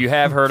 But if you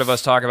have heard of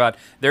us talk about,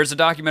 there's a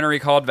documentary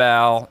called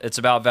Val. It's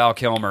about Val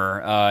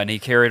Kilmer, and he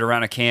carried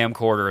around a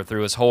camcorder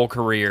through his whole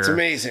career. It's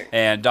amazing.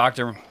 And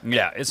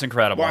it's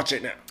incredible. Watch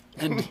it now.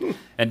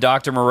 And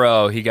Dr.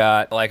 Moreau, he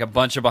got like a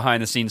bunch of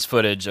behind-the-scenes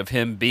footage of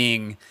him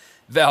being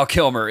Val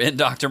Kilmer in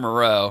Dr.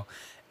 Moreau.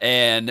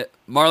 And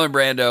Marlon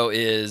Brando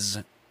is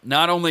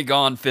not only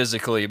gone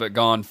physically, but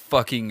gone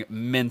fucking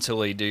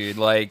mentally, dude.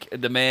 Like,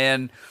 the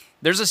man...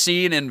 There's a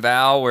scene in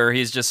Val where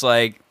he's just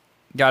like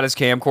got his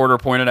camcorder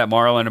pointed at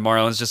Marlon, and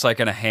Marlon's just like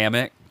in a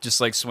hammock,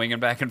 just like swinging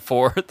back and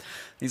forth.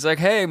 He's like,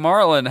 "Hey,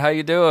 Marlon, how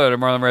you doing?"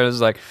 And Marlon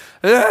Brando's like,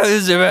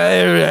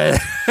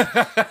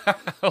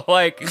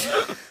 like,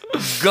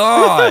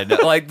 gone.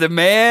 Like, the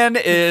man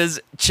is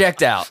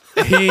checked out.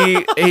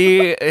 He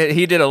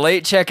did a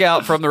late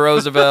checkout from the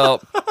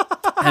Roosevelt,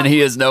 and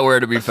he is nowhere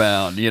to be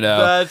found. You know,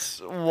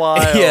 That's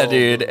wild. yeah,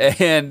 dude.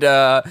 And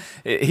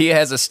he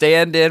has a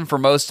stand-in for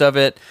most of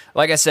it.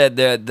 Like I said,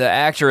 the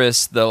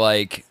actress, the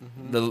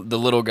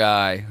little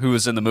guy who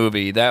was in the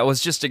movie, that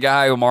was just a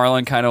guy who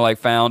Marlon kind of like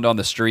found on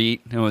the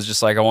street and was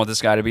just like, "I want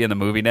this guy to be in the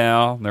movie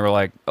now." And they were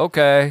like,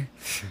 "Okay,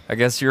 I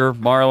guess you're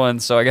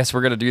Marlon, so I guess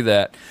we're gonna do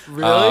that."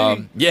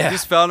 Really? Yeah. You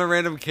just found a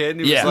random kid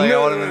and he Yeah. was like,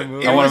 No, I want him in the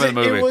movie. I want him in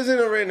the movie. It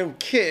wasn't a random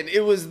kid.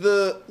 It was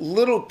the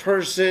little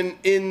person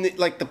in the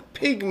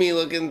pygmy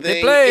looking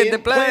thing playing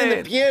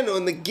the piano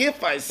in the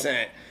GIF I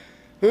sent.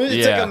 It's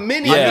Yeah. like a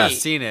mini I've Yeah. not me.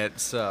 seen it,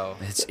 so.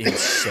 It's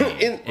insane.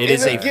 In It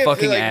is the a GIF,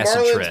 fucking like, acid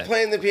Marlon's trip.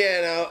 playing the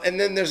piano, and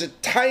then there's a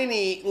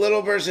tiny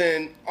little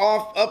person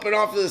up and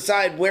off to the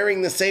side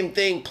wearing the same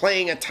thing,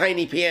 playing a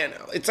tiny piano.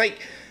 It's like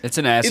It's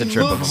an acid it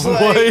trip. looks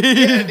like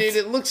yeah,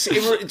 dude.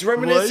 It's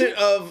reminiscent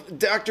of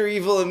Dr.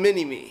 Evil and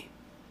Mini Me.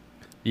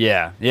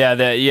 Yeah,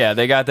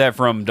 they got that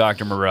from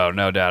Dr. Moreau,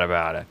 no doubt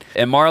about it.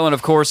 And Marlon,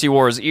 of course, he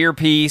wore his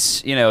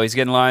earpiece. You know, he's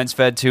getting lines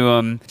fed to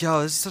him.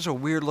 Yo, this is such a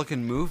weird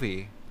looking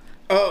movie.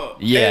 Oh,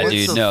 Yeah, and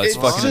dude, no, it's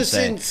fucking just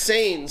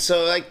insane.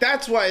 So like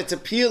that's why it's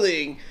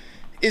appealing,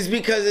 is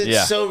because it's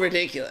Yeah. so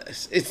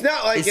ridiculous. It's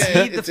not like Is he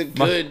it's a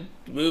good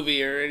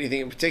movie or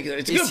anything in particular.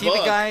 It's a Is good he book.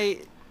 the guy?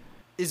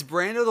 Is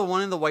Brando the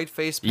one in the white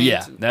face paint?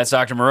 Yeah, that's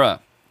Dr. Moreau.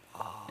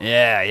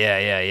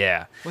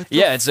 Yeah. What the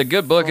Yeah, it's a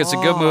good book. It's a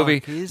good movie.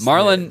 fuck is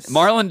Marlon this?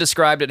 Marlon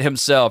described it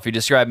himself. He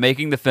described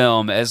making the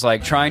film as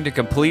like trying to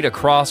complete a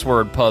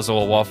crossword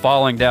puzzle while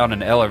falling down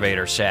an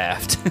elevator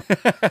shaft.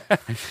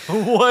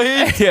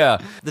 What? Yeah,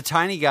 The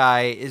tiny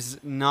guy is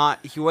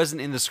not. He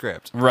wasn't in the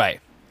script. right.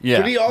 Yeah,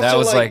 But he also that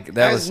was like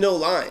that has was no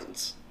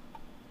lines.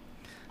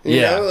 You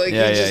Yeah, know? Like,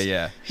 yeah, he just,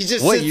 yeah. He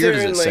just What sits year there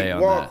does it and say like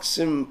on that? walks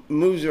and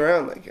moves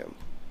around like him.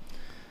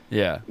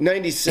 yeah.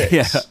 96.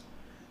 Yeah.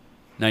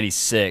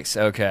 96.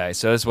 Okay.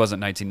 So this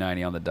wasn't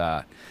 1990 on the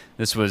dot.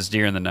 This was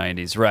during the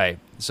 90s. Right.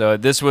 So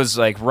this was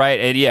like right.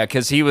 And yeah,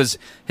 because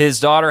his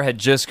daughter had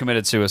just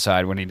committed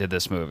suicide when he did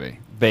this movie,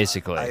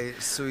 basically.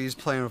 So he's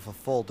playing with a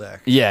full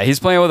deck. Yeah, he's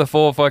playing with a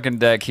full fucking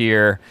deck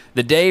here.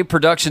 The day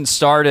production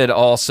started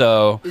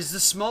also. Is the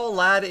small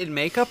lad in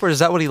makeup, or is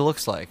that what he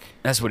looks like?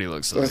 That's what he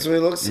looks like. That's what he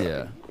looks like.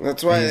 Yeah.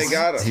 That's why they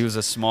got him. He was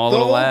a small The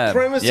little whole lad.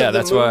 premise Yeah, of the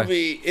that's why.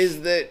 movie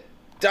is that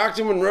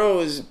Dr. Monroe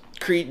is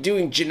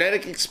doing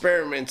genetic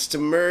experiments to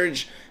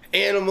merge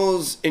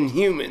animals and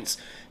humans,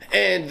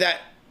 and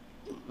that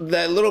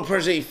little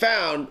person he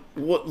found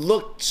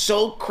looked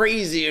so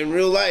crazy in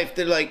real life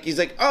that like he's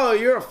like, "Oh,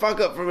 you're a fuck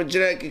up from a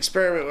genetic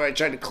experiment where I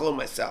tried to clone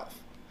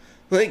myself."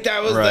 Like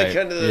that was Right, like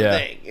kind of the yeah.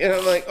 thing, and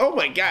I'm like, "Oh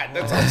my god,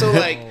 that's also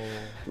like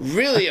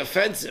really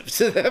offensive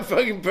to that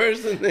fucking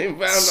person they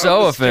found." So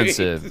on the street.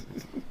 offensive.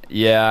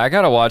 Yeah, I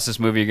gotta watch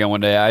this movie again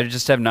one day. I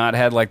just have not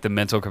had like the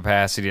mental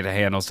capacity to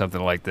handle something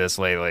like this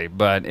lately.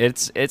 But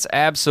it's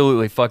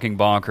absolutely fucking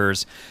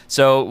bonkers.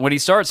 So when he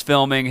starts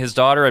filming, his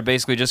daughter had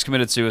basically just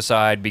committed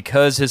suicide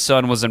because his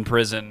son was in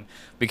prison,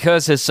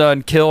 because his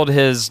son killed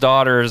his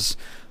daughter's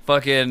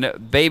fucking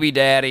baby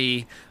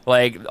daddy.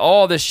 Like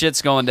all this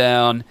shit's going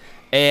down.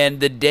 And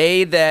the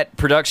day that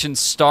production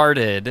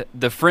started,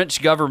 the French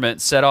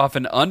government set off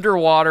an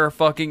underwater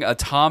fucking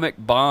atomic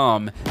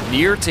bomb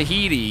near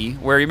Tahiti,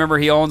 where you remember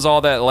he owns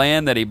all that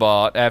land that he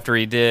bought after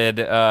he did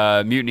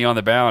Mutiny on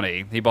the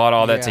Bounty. He bought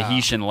all that Yeah.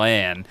 Tahitian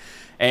land.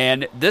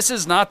 And this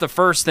is not the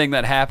first thing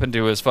that happened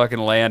to his fucking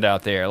land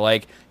out there.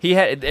 Like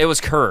it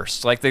was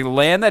cursed. Like the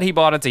land that he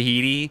bought in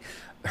Tahiti,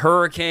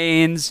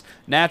 hurricanes,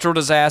 natural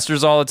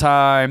disasters all the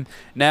time.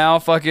 Now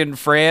fucking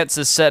France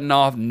is setting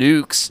off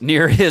nukes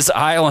near his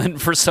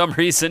island for some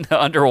reason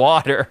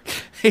underwater.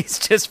 He's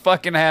just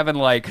fucking having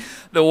like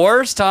the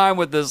worst time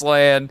with this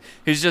land.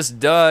 He's just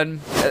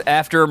done.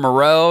 After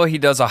Moreau, he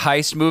does a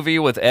heist movie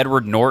with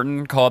Edward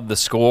Norton called The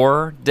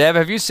Score. Dev,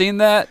 have you seen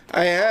that?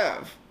 I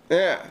have,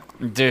 yeah.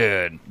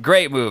 Dude,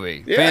 great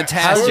movie. Yeah. How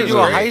Fantastic does he do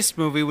a movie. heist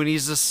movie when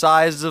he's the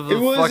size of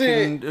a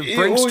fucking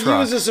Brinks He truck?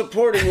 was a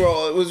supporting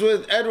role. It was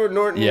with Edward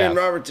Norton Yeah. and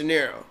Robert De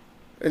Niro.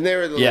 And they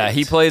were the Yeah, leads.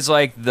 he plays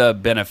like the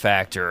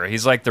benefactor.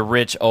 He's like the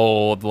rich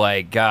old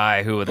like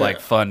guy who would like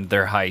fund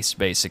their heist,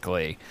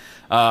 basically.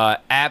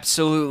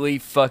 Absolutely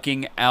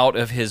fucking out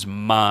of his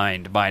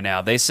mind by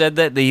now. They said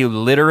that he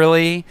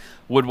literally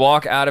would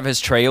walk out of his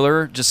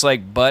trailer just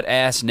like butt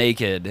ass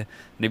naked, and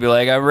he'd be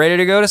like, "I'm ready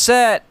to go to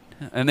set,"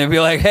 and they'd be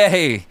like,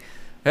 "Hey,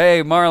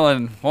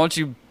 Marlon, why don't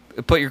you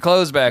put your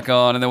clothes back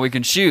on and then we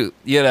can shoot,"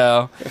 you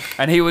know?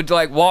 And he would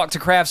like walk to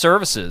craft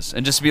services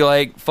and just be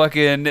like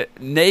fucking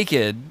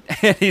naked,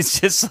 and he's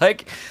just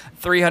like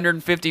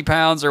 350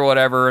 pounds or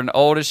whatever and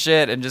old as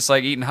shit and just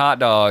like eating hot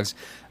dogs.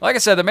 Like I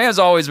said, the man's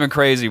always been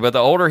crazy, but the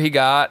older he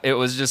got, it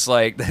was just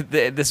like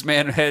this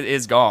man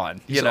is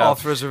gone. He's you know?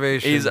 off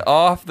reservation. He's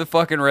off the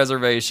fucking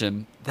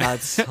reservation.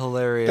 That's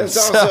hilarious.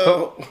 That's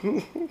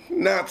also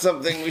not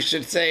something we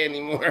should say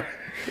anymore.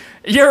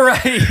 You're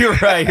right.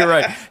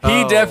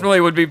 He definitely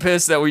would be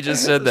pissed that we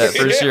just said that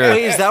for sure.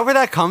 Wait, is that where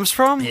that comes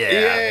from?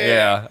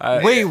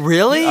 Yeah. Wait,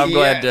 really? I'm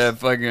glad Yes. to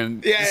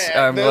fucking.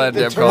 Yeah, I'm glad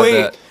to have term called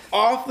that.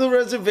 off the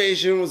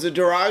reservation was a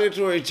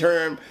derogatory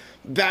term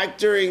back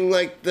during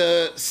like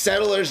the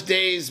settlers'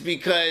 days,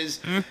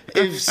 because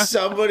if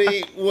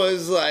somebody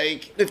was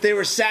like, if they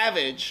were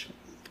savage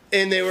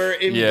and they were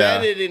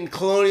embedded in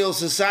colonial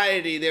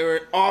society, they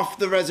were off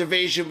the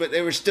reservation, but they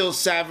were still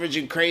savage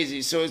and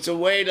crazy. So it's a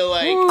way to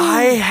like.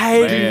 I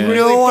had Man. no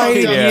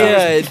Really fucked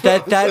idea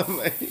up.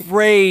 that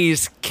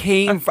phrase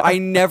came from. I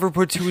never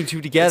put two and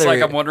two together. It's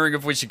like I'm wondering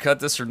if we should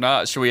cut this or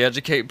not. Should we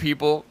educate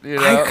people? You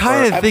know? I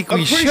kind Or- of think I'm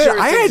we pretty should. sure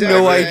it's I had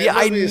no exactly- idea. it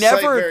I might be a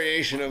slight never.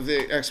 variation of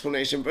the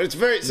explanation, but it's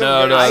very. No,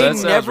 very that I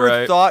sounds never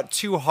right. thought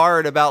too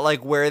hard about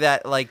like where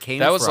that like came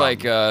from. That was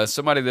like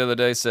somebody the other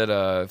day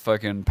said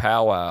fucking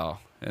powwow.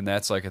 And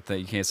that's like a thing.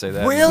 You can't say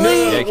that. Really? anymore.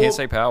 Yeah, you well, can't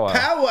say powwow.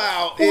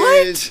 Powwow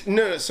What? is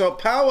no. So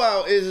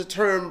powwow is a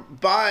term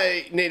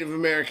by Native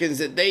Americans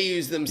that they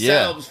use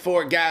themselves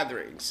for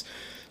gatherings.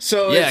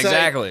 So Yeah, it's like-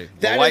 exactly.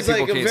 that Well, white is like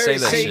people a can't very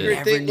say that shit. sacred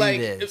I thing. never Like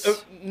knew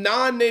this.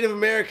 non-Native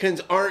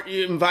Americans aren't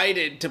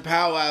invited to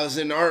powwows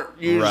and aren't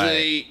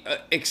usually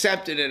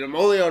accepted in them.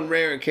 Only on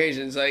rare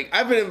occasions. Like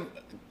I've been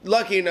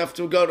lucky enough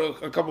to go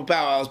to a couple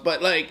powwows,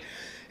 but like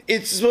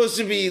it's supposed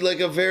to be like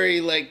a very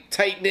like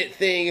tight knit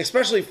thing,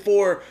 especially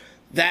for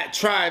that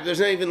tribe. There's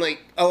not even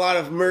like a lot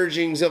of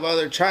mergings of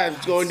other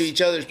tribes going to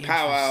each other's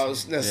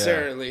powwows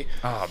necessarily.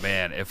 Oh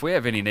man, if we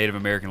have any Native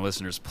American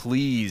listeners,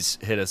 please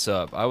hit us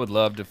up. I would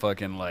love to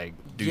fucking like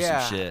do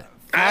Yeah. some shit.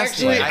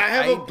 Actually, Fascinating. I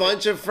have I- a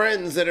bunch of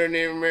friends that are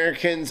Native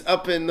Americans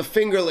up in the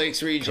Finger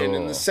Lakes region and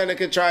Cool. the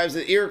Seneca tribes,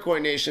 the Iroquois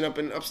Nation up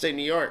in upstate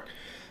New York.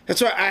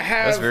 That's why I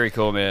have. That's very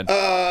cool, man.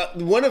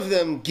 One of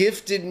them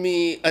gifted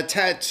me a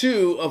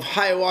tattoo of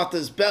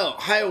Hiawatha's belt.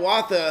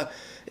 Hiawatha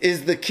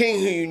is the king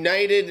who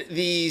united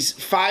these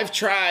 5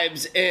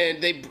 tribes,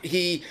 and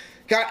he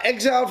got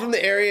exiled from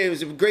the area. He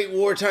was a great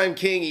wartime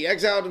king. He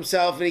exiled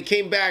himself, and he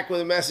came back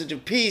with a message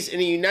of peace, and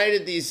he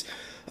united these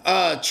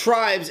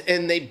tribes,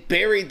 and they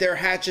buried their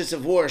hatchets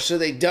of war. So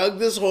they dug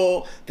this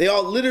hole. They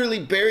all literally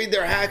buried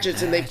their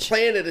hatchets, and they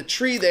planted a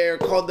tree there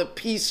called the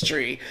peace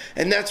tree,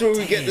 and that's where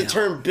we get the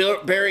term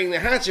burying the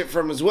hatchet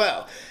from as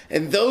well.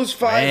 And those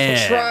 5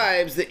 Man.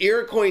 tribes, the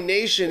Iroquois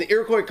Nation, the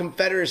Iroquois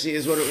Confederacy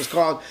is what it was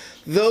called.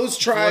 Those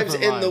tribes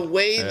Flip 'em and the on.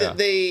 way that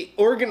they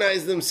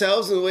organized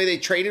themselves and the way they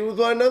traded with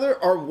one another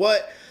are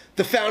what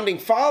the founding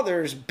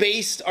fathers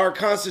based our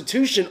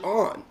Constitution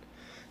on.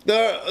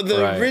 The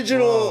Right.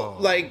 original,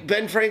 like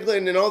Ben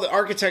Franklin and all the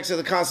architects of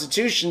the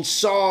Constitution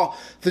saw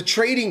the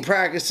trading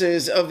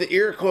practices of the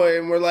Iroquois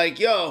and were like,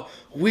 yo,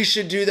 we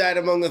should do that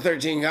among the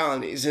 13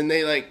 colonies. And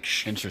they like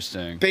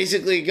Interesting.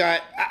 basically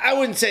got, I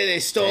wouldn't say they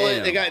stole it.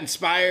 Damn. They got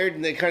inspired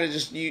and they kind of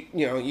just,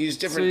 used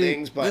different See,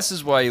 things. But this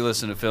is why you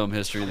listen to Film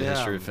History, the Yeah.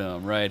 history of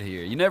film, right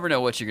here. You never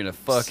know what you're gonna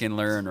fucking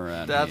learn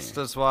around here.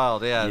 That's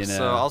wild, yeah. You So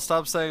know. I'll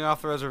stop saying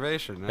off the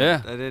reservation.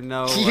 Yeah. I didn't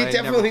know. you I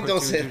definitely never put don't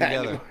two say and two that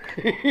together.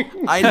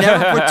 anymore. I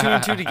never put 2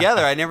 and 2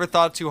 together. I never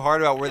thought too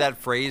hard about where that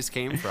phrase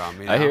came from.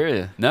 You know? I hear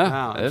you. No,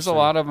 Wow, there's a interesting.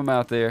 lot of them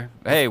out there.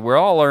 Hey, we're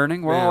all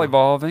learning. We're all Yeah.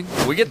 evolving.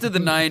 We get to the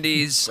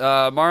 90s.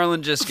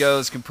 Marlon just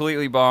goes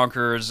completely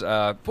bonkers.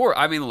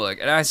 I mean, look,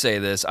 and I say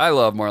this. I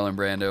love Marlon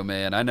Brando,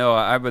 man. I know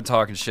I've been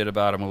talking shit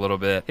about him a little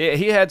bit.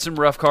 He had some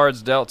rough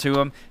cards dealt to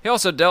him. He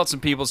also dealt some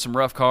people some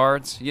rough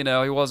cards. You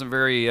know, he wasn't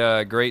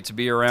very great to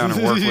be around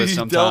and work with He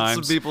sometimes.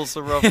 dealt some people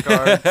some rough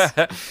cards.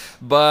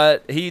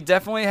 But he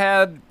definitely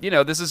had,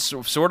 this is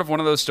sort of one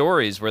of those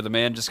stories where the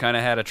man just kind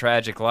of had a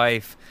tragic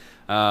life.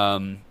 I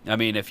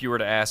mean, if you were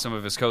to ask some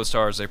of his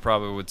co-stars, they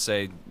probably would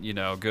say,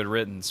 good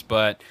riddance.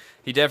 But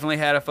he definitely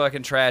had a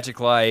fucking tragic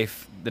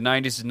life. The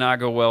 90s did not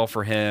go well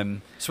for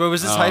him. So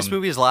was this heist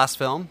movie his last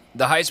film?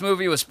 The heist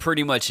movie was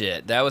pretty much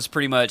it. That was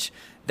pretty much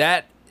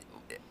that.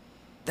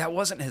 That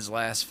wasn't his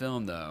last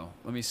film, though.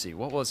 Let me see.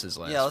 What was his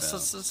last? Yeah, film?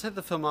 let's hit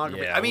the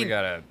filmography. Yeah, I we mean,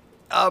 gotta.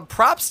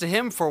 props to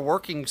him for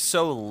working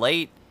so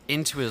late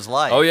into his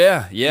life. Oh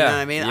yeah, yeah. You know what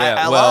I mean?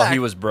 Yeah. I well, like- he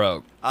was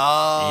broke.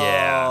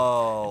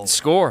 Oh.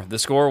 The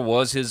score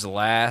was his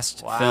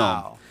last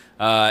Wow.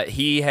 film.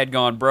 He had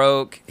gone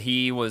broke.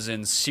 He was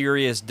in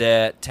serious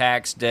debt,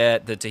 tax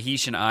debt. The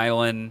Tahitian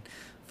island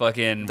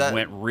fucking That-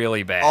 went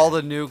really bad. All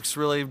the nukes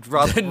really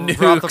dropped the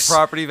nukes.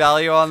 property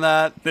value on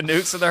that. The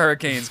nukes and the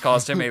hurricanes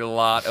cost him a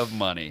lot of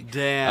money.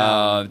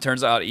 Damn.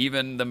 Turns out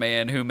even the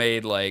man who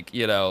made like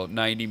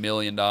 $90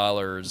 million.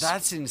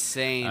 That's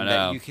insane I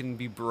that know. you can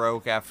be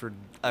broke after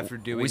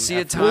doing. We see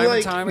it after- time Well,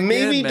 and time again,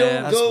 maybe man.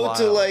 don't That's go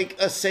to wild. like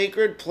a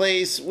sacred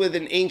place with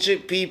an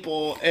ancient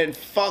people and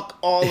fuck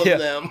all of Yeah.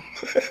 them.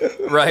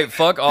 Right,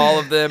 fuck all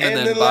of them and,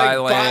 then buy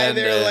like land.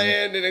 buy their and,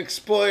 land and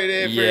exploit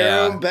it for your Yeah,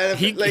 own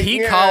benefit.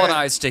 he yeah.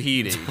 colonized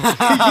Tahiti.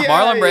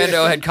 Marlon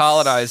Brando had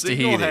colonized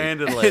Tahiti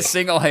Single-handedly.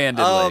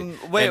 single-handedly,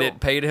 wait. and it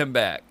paid him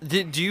back.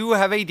 Do you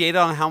have any data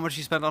on how much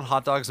he spent on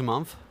hot dogs a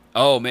month?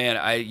 Oh man,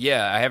 I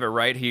have it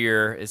right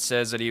here. It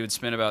says that he would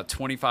spend about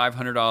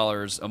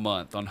 $2,500 a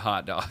month on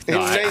hot dogs. No,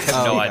 I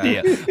have no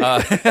idea.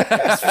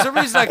 For some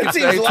reason, I could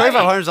Seems say light.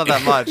 $2,500 is not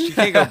that much. You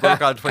can't go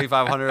broke on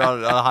 $2,500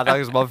 on hot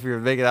dogs a month if you're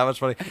making that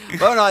much money.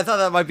 But no, I thought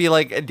that might be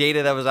like a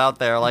data that was out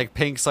there. Like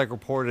Pink's like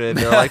reported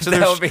it. They're like to That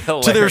their, would be to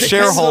their hilarious.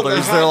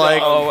 shareholders. They're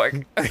like, Oh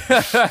my!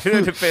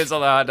 It depends on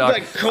the hot dog.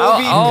 Like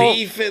Kobe I'll-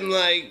 beef and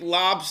like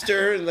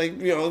lobster and like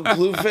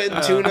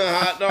bluefin tuna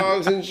hot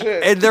dogs and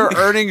shit. in their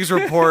earnings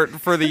report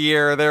for the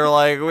year, they're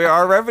like,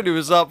 our revenue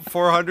is up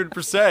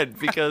 400%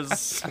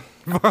 because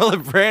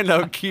Marlon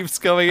Brando keeps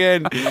coming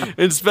in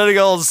and spending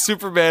all his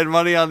Superman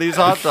money on these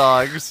hot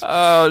dogs.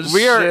 Oh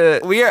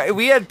shit!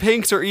 We had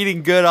Pinks are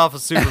eating good off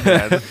of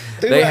Superman.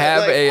 They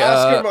have a,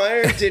 Oscar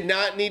Mayer did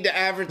not need to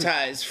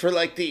advertise for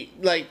like the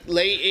late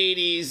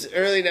 80s,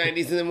 early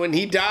 90s, and then when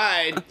he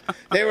died,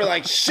 they were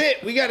like,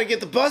 "Shit, we got to get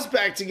the buzz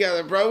back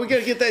together, bro. We got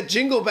to get that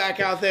jingle back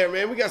out there,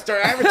 man. We got to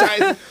start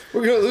advertising.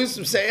 We're gonna lose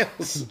some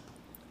sales."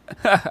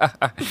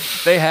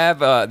 They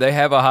have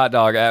a hot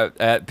dog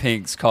at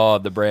Pink's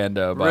called the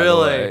Brando. By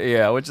Really? the way.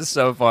 Yeah, which is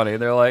so funny.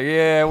 They're like,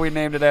 yeah, we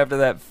named it after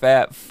that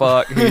fat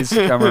fuck who's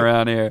come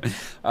around here. Is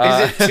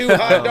it 2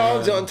 hot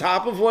dogs on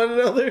top of one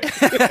another?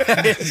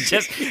 It's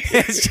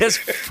just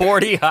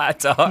 40 hot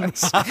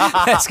dogs.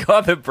 That's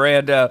called the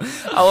Brando.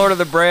 I'll order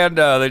the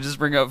Brando. They just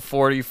bring up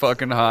 40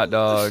 fucking hot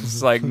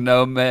dogs. Like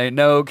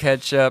no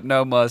ketchup,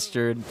 no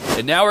mustard.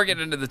 And now we're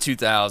getting into the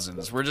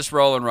 2000s. We're just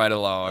rolling right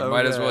along.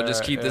 Might as well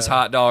just keep this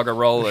hot dog a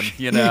rolling,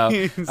 God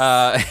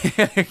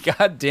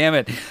damn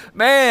it,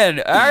 man!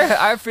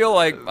 I feel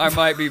like I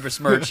might be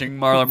besmirching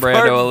Marlon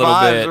Brando a little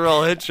Part bit. five's a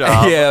real hit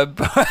job. Yeah.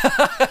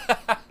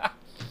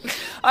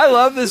 I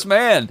love this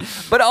man,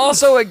 but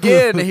also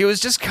again, he was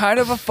just kind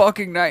of a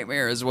fucking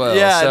nightmare as well.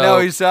 Yeah, so no,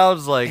 he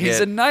sounds like he's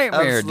it. a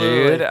nightmare,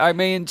 Absolutely. dude. I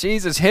mean,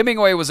 Jesus,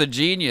 Hemingway was a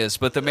genius,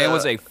 but the man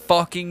was a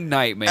fucking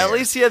nightmare. At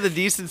least he had the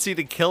decency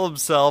to kill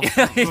himself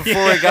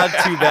before it got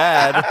too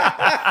bad.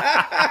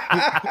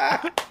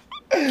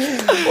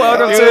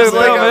 welcome He to was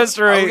like, Film I'm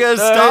History. gonna The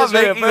stop history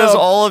of making this film.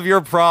 all of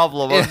your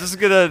problem. I'm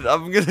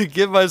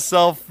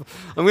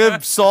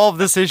gonna solve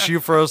this issue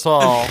for us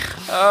all.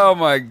 Oh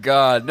my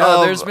God! No,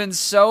 Um, there's been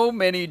so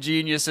many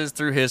geniuses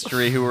through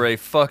history who were a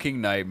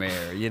fucking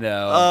nightmare.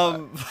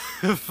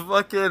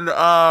 Fucking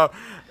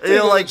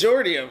The like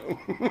majority of them.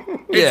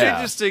 it's Yeah.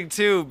 interesting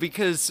too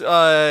because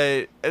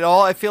I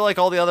feel like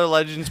all the other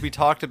legends we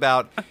talked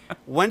about,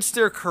 once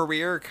their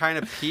career kind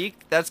of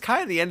peaked, that's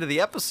kind of the end of the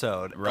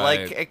episode.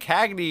 Right. Like at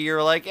Cagney,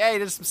 you're like, hey, he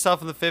did some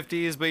stuff in the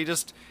 50s, but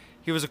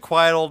he was a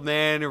quiet old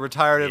man who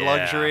retired in Yeah.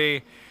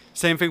 luxury.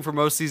 Same thing for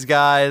most of these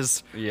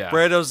guys. Yeah.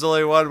 Brando's the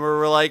only one where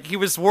we're like, he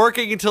was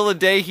working until the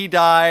day he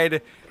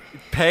died,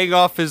 paying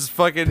off his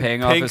fucking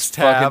paying off Pink's his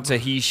tab. fucking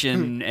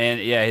Tahitian and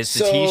his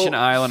So- Tahitian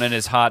island and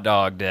his hot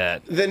dog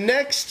debt. The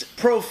next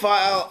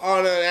profile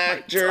on an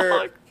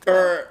actor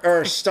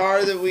or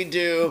star that we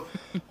do,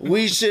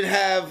 we should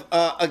have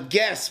a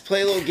guest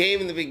play a little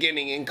game in the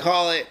beginning and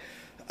call it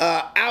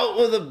Out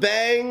with a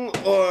Bang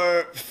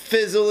or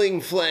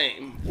Fizzling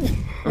Flame.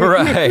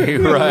 Right.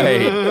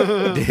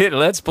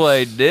 Let's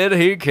play. Did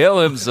he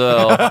kill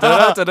himself?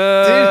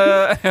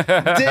 Da-da-da-da.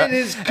 Did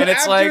his And it's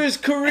after like- his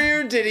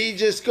career, did he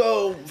just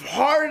go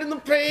hard in the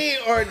paint,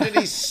 or did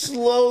he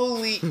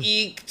slowly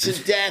eke to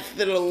death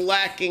in a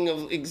lacking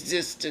of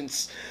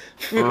existence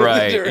for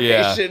Right, the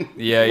duration?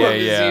 yeah. of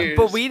his Yeah. years?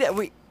 But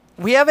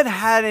we haven't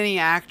had any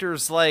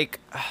actors like.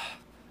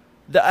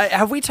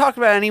 Have we talked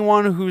about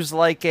anyone who's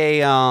like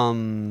a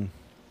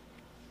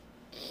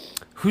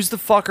who's the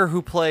fucker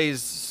who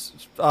plays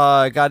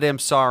goddamn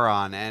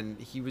Sauron and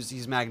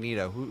he's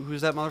Magneto?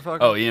 Who's that motherfucker?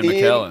 Oh, Ian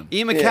McKellen.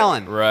 Ian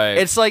McKellen. Right.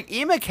 It's like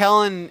Ian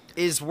McKellen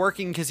is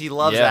working because he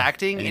loves Yeah,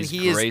 acting, and and he's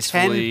he is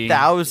gracefully-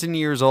 10,000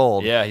 years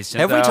old. Yeah, he's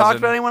Have we talked 10,000.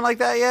 about anyone like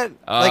that yet?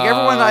 Like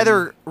everyone Um,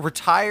 either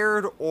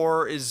retired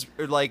or is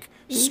like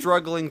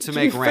struggling to to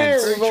make be fair,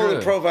 rent. we've only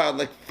True. profiled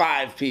like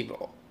 5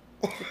 people.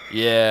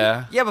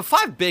 Yeah. Yeah, but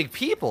 5 big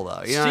people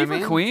though. You know Steve what I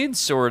mean? McQueen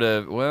sort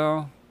of,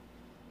 well,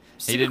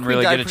 he Steve didn't McQueen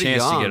really died get a pretty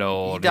chance to young. get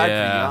old. He died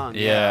yeah. pretty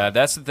young. Yeah,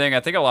 that's the thing. I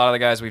think a lot of the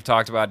guys we've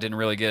talked about didn't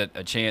really get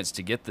a chance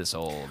to get this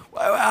old.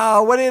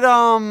 What did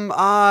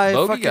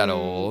Bogey got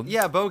old.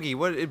 Yeah, Bogey.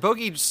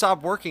 Bogey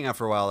stopped working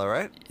after a while though,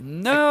 right?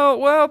 No,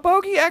 well,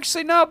 Bogey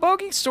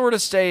sort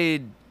of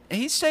stayed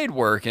he stayed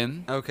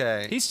working.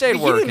 Okay. He stayed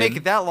He didn't make working.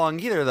 it that long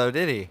either, though,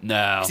 did he?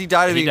 No. 'Cause he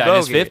died of being in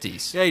bogey. his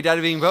 50s. Yeah, he died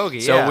of being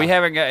bogey. So yeah. we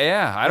haven't got.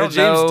 Yeah, I don't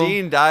James know.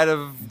 Dean died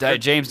of.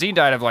 James Dean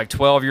died of like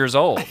 12 years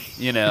old.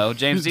 You know,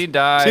 James Dean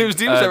died. James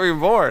Dean was never even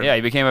born. Yeah,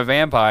 he became a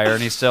vampire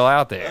and he's still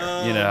out there.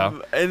 You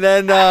know. And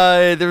then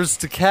there was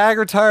the CAG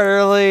retired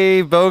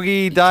early.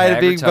 Bogey died of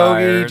CAG being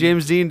retired. bogey.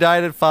 James Dean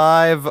died at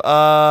 5.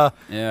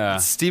 Yeah.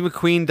 Steve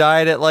McQueen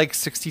died at like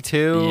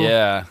 62.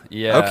 Yeah.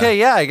 Yeah. Okay,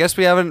 yeah, I guess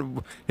we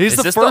haven't. He's Is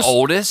the this first. the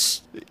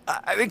oldest?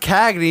 I mean,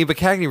 Cagney, but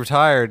Cagney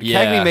retired.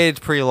 Yeah. Cagney made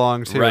it pretty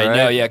long too, right?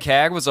 No, yeah,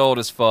 CAG was old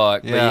as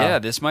fuck. But Yeah. yeah,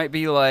 this might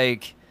be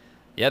like,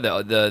 yeah,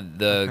 the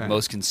Okay.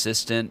 most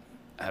consistent.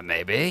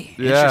 Maybe.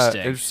 Yeah,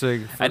 Interesting.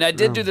 interesting. And I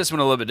did do this one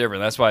a little bit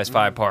different. That's why it's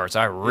 5 parts.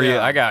 I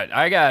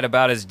got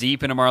about as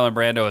deep into Marlon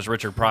Brando as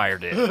Richard Pryor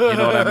did. You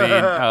know what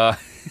I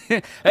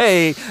mean?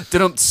 Hey,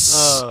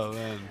 Oh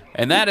man.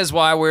 and that is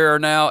why we are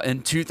now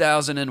in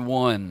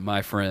 2001,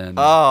 my friend.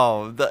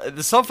 Oh,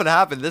 something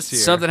happened this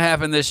year. Something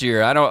happened this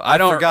year. I don't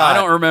forgot. I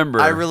don't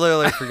remember. I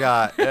really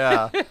forgot.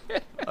 Yeah.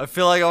 I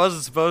feel like I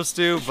wasn't supposed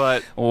to,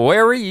 but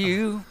Where were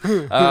you?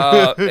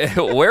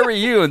 Where were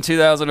you in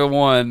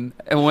 2001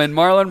 and when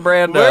Marlon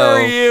Brando? where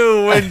were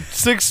you when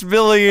 6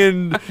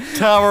 million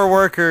tower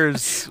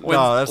workers? When,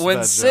 no, that's a when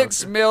bad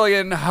 6 joke.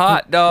 million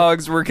hot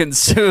dogs were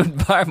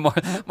consumed by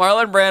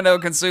Marlon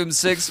Brando consumed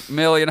 6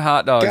 million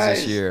hot dogs Guys,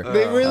 this year.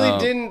 they really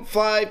didn't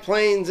fly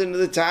planes into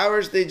the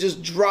towers. They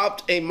just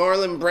dropped a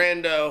Marlon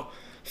Brando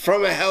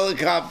from a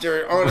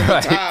helicopter onto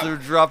Right. the top. They're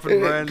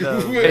dropping And it-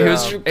 Brando. it He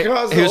was- was, it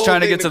caused the he was whole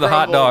trying to thing get to the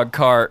hot crumble. dog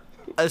cart.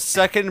 A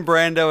second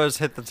Brando has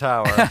hit the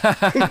tower.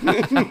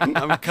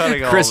 I'm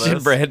cutting all Christian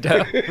this.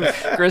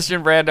 Brando.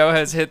 Christian Brando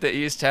has hit the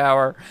East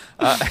Tower.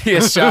 He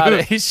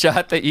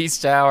shot the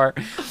East Tower.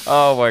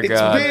 Oh my It's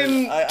god.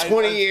 been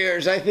 20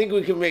 years. I think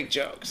we can make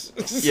jokes.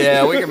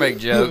 Yeah, we can make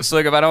jokes.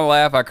 Look, if I don't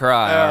laugh, I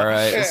cry. All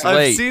right, it's I've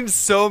late. seen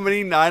so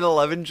many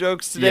 9/11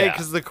 jokes today Yeah.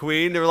 because the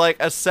Queen. They were like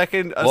a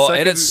second.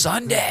 And it's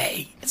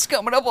Sunday. It's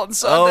coming up on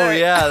Sunday. Oh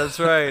yeah, that's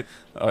right.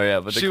 Oh yeah,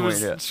 but the She Queen.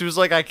 was Yeah. she was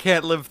like, I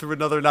can't live through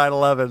another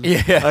 9/11.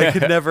 Yeah. I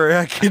could never.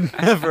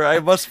 I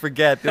must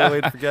forget. The only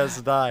way to forget is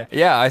to die.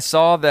 Yeah, I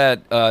saw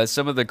that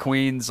some of the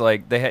queens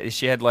like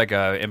she had like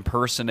a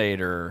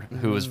impersonator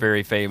who was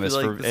very famous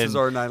Like, for this is and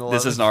our 9/11.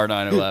 This is our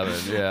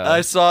 9/11. Yeah.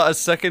 I saw a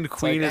second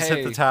Queen like, has hit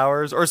hey. the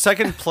towers, or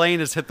second plane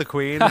has hit the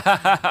Queen.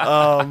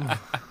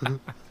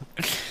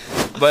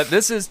 But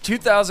this is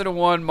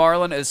 2001.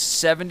 Marlon is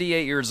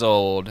 78 years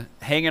old,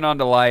 hanging on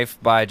to life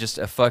by just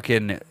a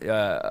fucking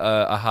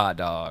a hot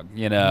dog.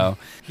 You know.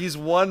 He's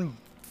one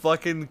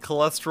fucking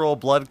cholesterol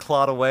blood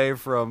clot away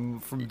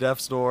from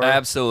death's door.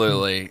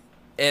 Absolutely.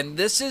 And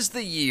this is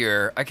the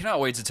year. I cannot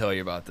wait to tell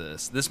you about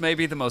this. This may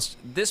be the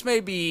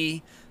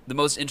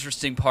most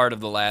interesting part of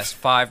the last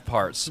 5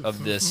 parts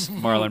of this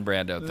Marlon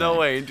Brando thing. No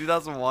way, in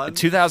 2001.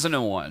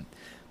 2001.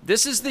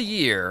 This is the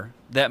year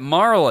that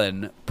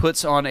Marlon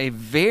puts on a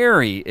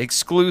very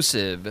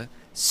exclusive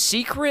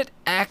secret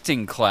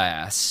acting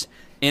class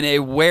in a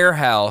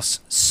warehouse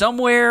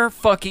somewhere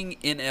fucking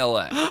in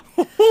LA.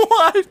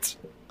 What?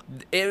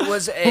 It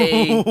was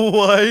a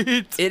What?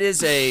 It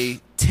is a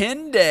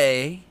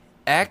 10-day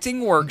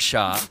acting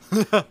workshop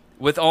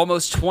with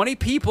almost 20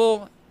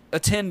 people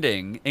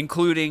attending,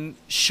 including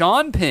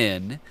Sean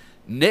Penn,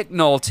 Nick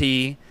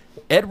Nolte,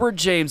 Edward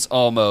James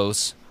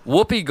Olmos,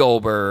 Whoopi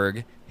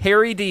Goldberg,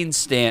 Harry Dean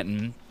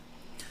Stanton.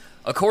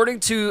 According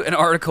to an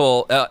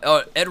article,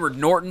 Edward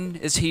Norton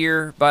is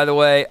here, by the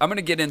way. I'm going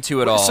to get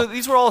into it all. So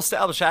these were all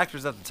established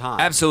actors at the time.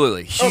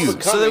 Absolutely. Huge.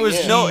 for So there was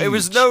Yeah. no. It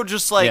was no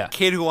just like Yeah.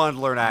 kid who wanted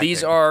to learn acting.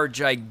 These are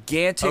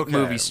gigantic Okay.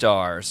 movie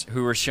stars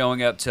who are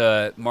showing up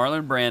to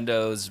Marlon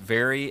Brando's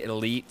very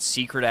elite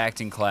secret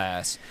acting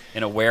class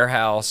in a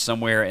warehouse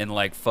somewhere in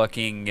like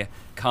fucking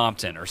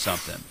Compton or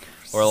something.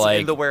 Or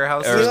like in the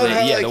warehouse. or You know the- how,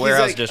 yeah, like, the he's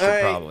warehouse like, district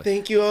 "All right, probably.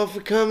 Thank you all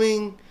for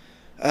coming.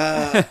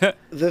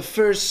 The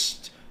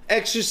first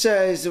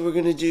exercise that we're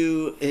gonna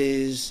do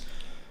is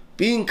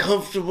being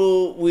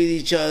comfortable with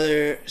each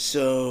other.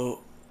 So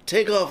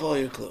take off all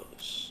your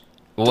clothes.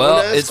 Well,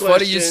 Don't ask it's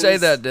funny you say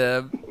questions. that,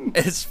 Deb.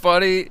 It's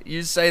funny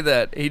you say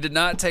that. He did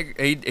not take.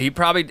 He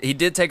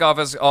did take off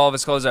all of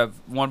his clothes at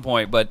one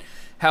point, but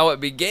how it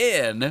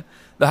began,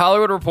 the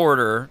Hollywood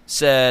Reporter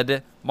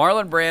said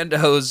Marlon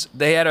Brando's.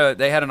 They had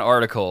an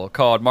article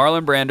called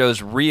Marlon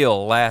Brando's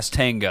Real Last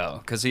Tango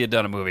because he had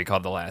done a movie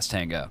called The Last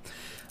Tango.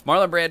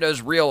 Marlon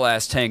Brando's Real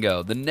Last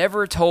Tango, the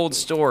never-told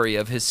story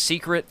of his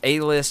secret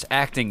A-list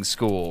acting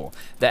school.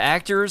 The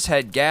actors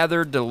had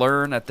gathered to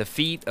learn at the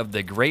feet of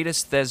the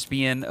greatest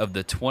thespian of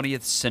the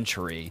 20th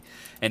century,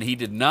 and he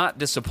did not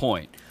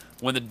disappoint.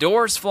 When the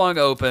doors flung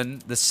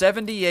open, the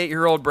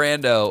 78-year-old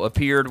Brando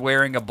appeared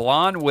wearing a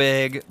blonde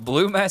wig,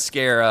 blue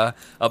mascara,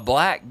 a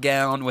black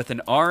gown with an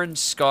orange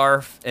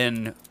scarf,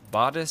 and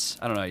bodice?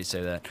 I don't know how you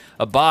say that.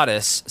 A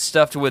bodice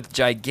stuffed with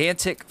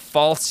gigantic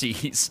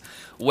falsies.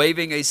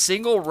 Waving a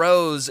single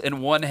rose in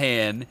one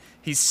hand,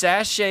 he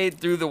sashayed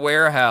through the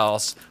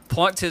warehouse,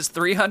 plunked his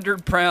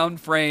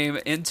 300-pound frame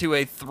into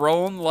a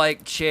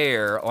throne-like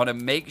chair on a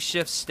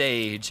makeshift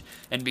stage,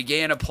 and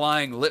began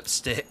applying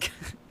lipstick.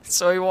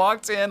 So he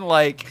walked in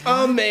like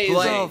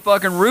Amazing.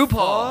 fucking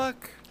RuPaul.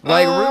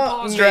 Like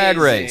RuPaul's Drag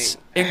Race.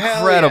 Amazing. Hell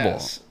Incredible.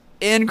 yes.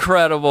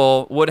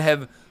 Incredible. Would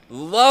have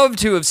loved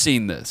to have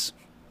seen this.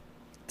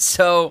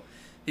 So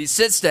he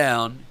sits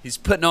down. He's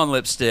putting on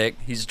lipstick.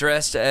 He's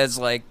dressed as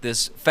like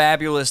this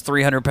fabulous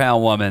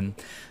 300-pound woman.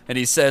 And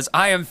he says,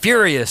 "I am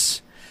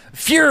furious.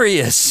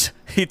 Furious,"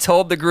 he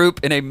told the group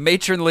in a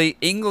matronly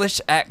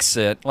English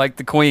accent like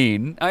the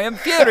Queen. "I am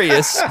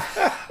furious."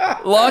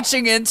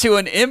 Launching into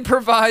an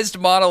improvised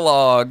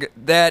monologue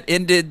that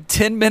ended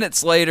 10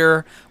 minutes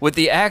later with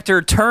the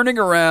actor turning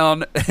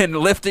around and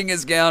lifting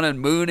his gown and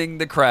mooning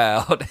the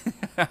crowd.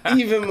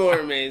 Even more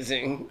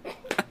amazing.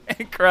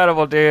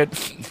 Incredible, dude.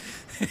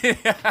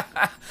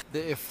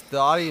 If the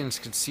audience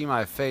could see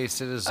my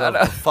face, it is of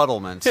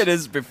befuddlement. It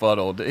is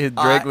befuddled.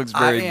 Drake looks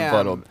very I am-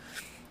 befuddled.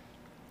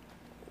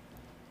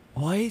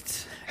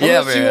 What? How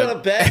Yeah, much do you man.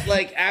 want to bet,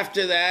 like,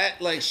 after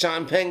that, like,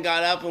 Sean Penn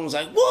got up and was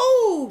like,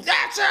 "Whoa,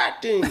 that's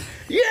acting!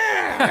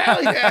 Yeah,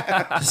 hell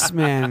yeah!" This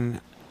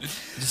man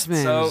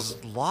So-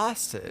 just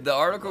lost it. The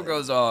article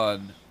goes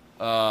on.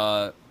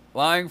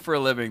 Lying for a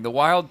living, the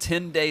wild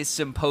 10-day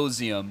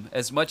symposium,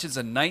 as much as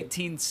a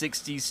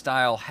 1960s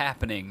style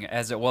happening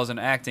as it was an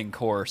acting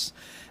course,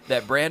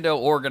 that Brando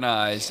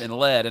organized and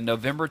led in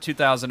November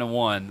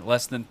 2001,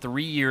 less than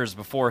 3 years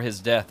before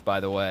his death, by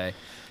the way.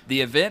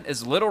 The event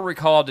is little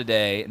recalled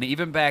today, and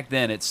even back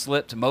then it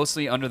slipped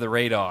mostly under the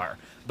radar.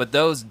 But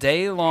those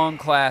day-long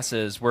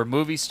classes where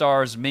movie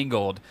stars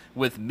mingled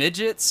with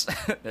midgets,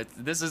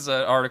 this is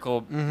an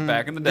article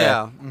back in the day,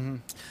 Yeah.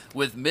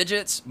 with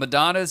midgets,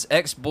 Madonna's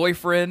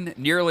ex-boyfriend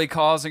nearly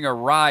causing a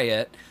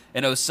riot,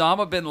 an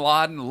Osama bin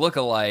Laden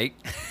look-alike,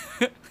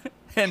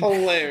 and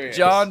Hilarious.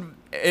 John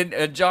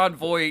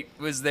Voight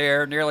was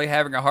there, nearly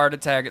having a heart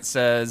attack. It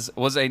says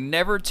was a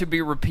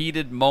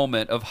never-to-be-repeated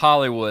moment of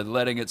Hollywood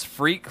letting its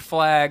freak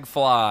flag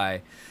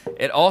fly.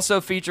 It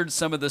also featured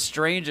some of the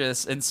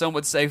strangest and some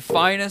would say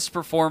finest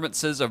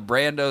performances of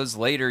Brando's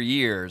later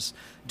years.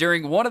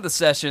 During one of the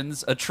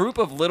sessions, a troupe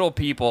of little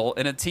people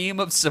and a team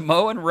of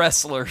Samoan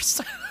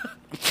wrestlers.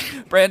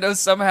 Brando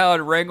somehow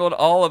had wrangled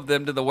all of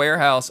them to the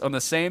warehouse on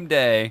the same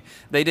day.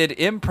 They did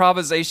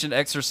improvisation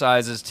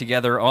exercises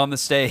together on the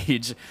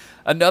stage.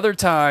 Another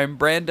time,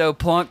 Brando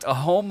plucked a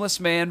homeless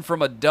man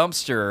from a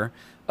dumpster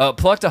and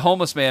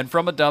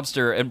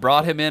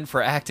brought him in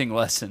for acting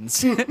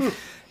lessons.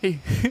 He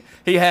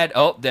had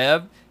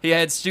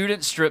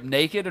students stripped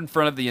naked in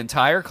front of the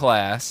entire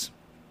class.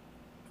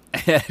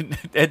 And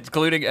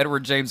including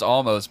Edward James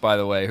Olmos, by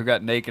the way, who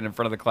got naked in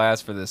front of the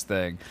class for this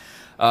thing.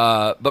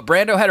 But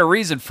Brando had a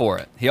reason for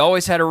it. He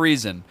always had a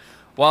reason.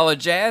 While a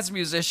jazz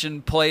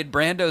musician played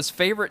Brando's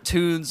favorite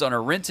tunes on a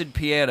rented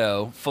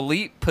piano,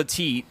 Philippe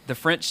Petit, the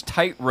French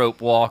tightrope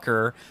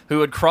walker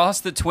who had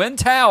crossed the Twin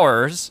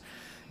Towers,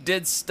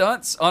 did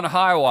stunts on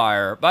high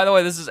wire. By the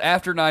way, this is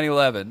after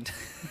 9/11.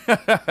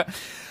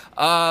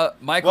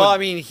 Michael. Well, I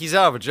mean, he's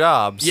out of a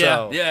job.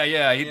 Yeah, So.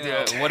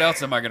 yeah. What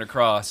else am I going to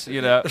cross?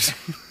 You know.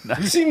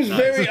 It seems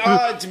very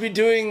odd to be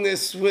doing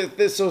this with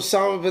this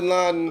Osama bin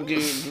Laden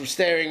dude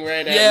staring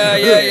right at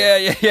Yeah.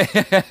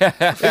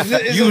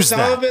 Is Use Osama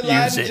that. bin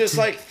Laden Use it. just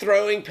like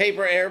throwing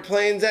paper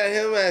airplanes at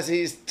him as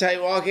he's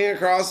tight walking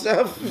across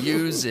stuff?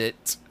 Use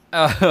it.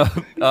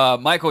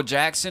 Michael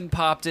Jackson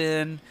popped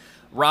in.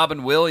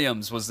 Robin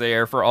Williams was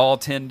there for all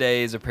 10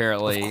 days,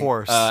 apparently. Of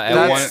course. at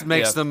That one-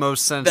 makes yeah. the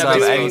most sense That out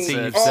of makes anything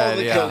sense. you've all said.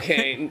 the Yeah.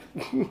 cocaine.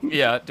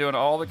 Yeah, doing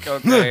all the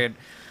cocaine.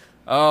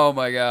 Oh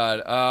my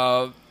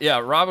God.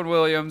 Robin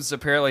Williams,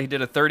 apparently he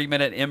did a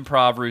 30-minute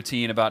improv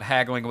routine about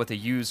haggling with a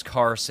used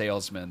car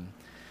salesman.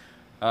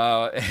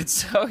 And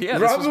so, yeah,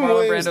 this was Robin Marlon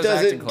Williams Brando's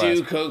acting doesn't class.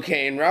 do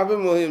cocaine.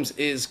 Robin Williams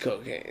is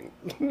cocaine.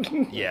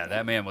 Yeah,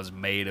 that man was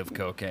made of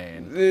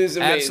cocaine. It is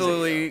amazing.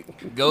 Absolutely.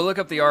 Go look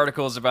up the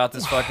articles about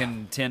this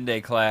fucking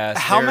 10-day class.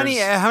 How There's-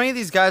 many of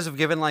these guys have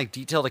given like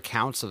detailed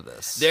accounts of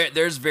this?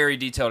 There's very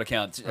detailed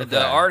accounts. Okay.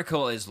 The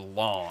article is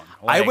long.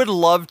 I Like, would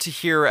love to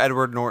hear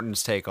Edward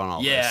Norton's take on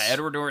all Yeah, this.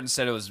 Edward Norton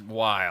said it was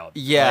wild.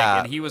 Yeah.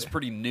 Like, and he was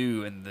pretty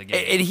new in the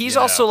game. And he's you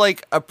know? also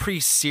like a pretty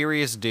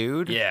serious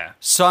dude. Yeah.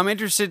 So I'm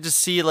interested to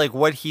see like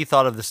what he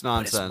thought of this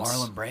But it's nonsense.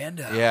 Marlon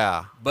Brando.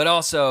 Yeah. But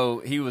also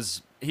he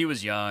was young. He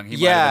might have been,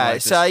 Yeah,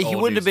 like, so this he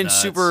old wouldn't have dude's been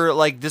nuts. super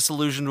like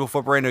disillusioned with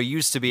what Brando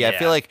used to be. I Yeah.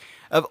 feel like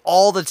of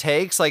all the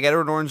takes, like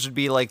Edward Norton's would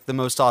be like the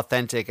most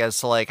authentic as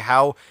to like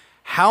how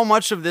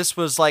much of this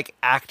was like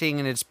acting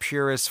in its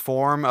purest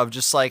form of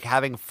just like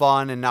having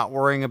fun and not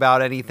worrying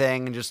about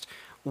anything and just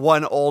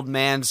one old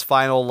man's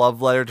final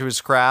love letter to his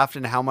craft,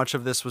 and how much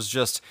of this was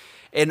just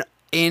an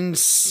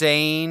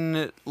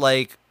insane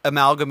like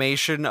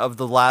amalgamation of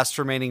the last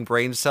remaining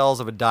brain cells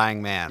of a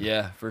dying man.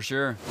 Yeah, for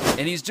sure.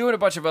 And he's doing a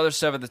bunch of other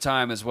stuff at the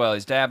time as well.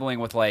 He's dabbling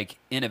with like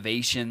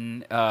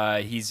innovation.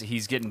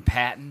 He's getting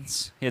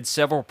patents. He had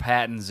several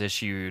patents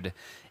issued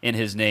in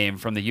his name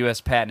from the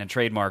U.S. Patent and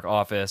Trademark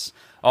Office,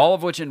 all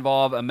of which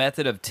involve a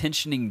method of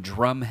tensioning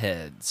drum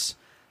heads.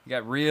 He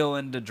got real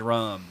into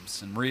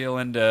drums and real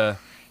into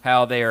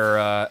how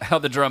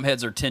the drum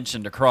heads are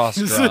tensioned across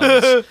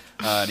drums.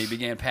 And he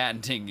began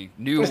patenting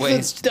new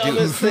ways It's the to do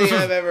dumbest thing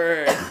I've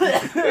ever heard.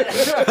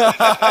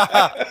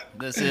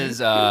 This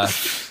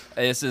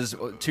is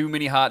too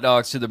many hot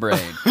dogs to the brain.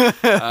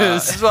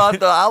 This is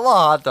I love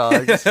hot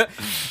dogs.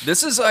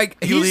 This is like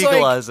You he's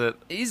legalize like,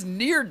 it. He's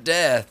near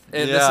death,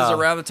 and this is Yeah.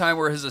 around the time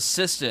where his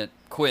assistant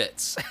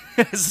quits.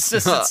 His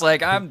assistant's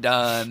like, I'm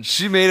done.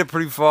 She made it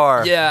pretty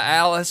far. Yeah,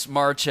 Alice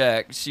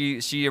Marchek.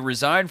 She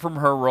resigned from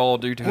her role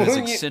due to his Well,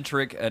 you-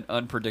 eccentric and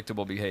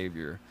unpredictable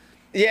behavior.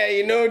 Yeah,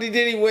 you know what he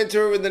did? He went to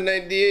her with an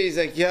idea. He's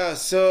like, yeah,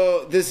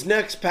 so this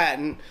next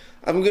patent,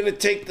 I'm going to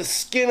take the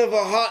skin of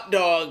a hot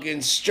dog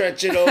and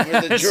stretch it over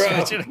the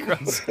drum. Stretch it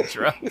across the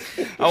drum.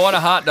 I want a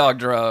hot dog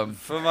drum.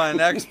 For my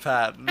next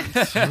patent.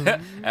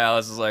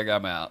 Alice is like,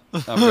 I'm out.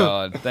 I'm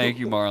gone. Thank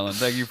you, Marlon.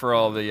 Thank you for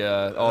all the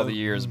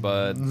years,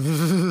 bud.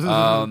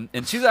 In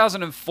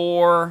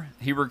 2004,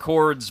 he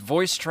records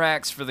voice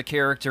tracks for the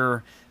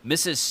character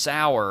Mrs.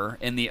 Sour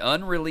in the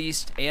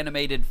unreleased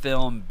animated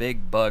film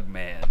Big Bug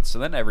Man. So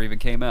that never even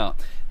came out.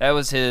 That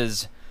was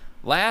his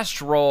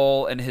last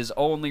role and his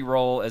only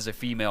role as a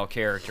female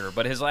character.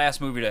 But his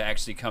last movie to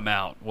actually come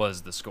out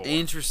was The Score.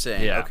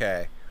 Interesting. Yeah.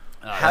 Okay.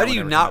 That How do one you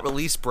never not came out.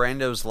 release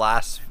Brando's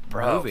last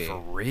Bro, movie? for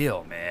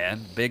real,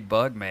 man. Big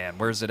Bug Man.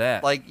 Where's it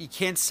at? Like, you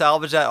can't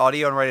salvage that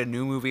audio and write a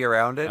new movie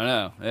around it? I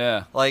know.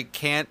 Yeah. Like,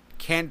 can't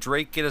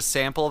Drake get a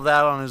sample of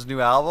that on his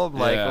new album?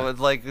 Like, Yeah.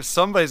 like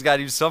somebody's got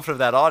to use something of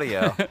that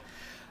audio.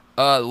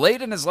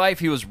 Late in his life,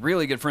 he was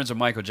really good friends with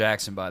Michael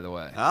Jackson, by the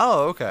way.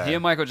 Oh, okay. He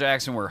and Michael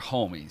Jackson were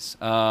homies.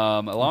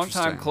 A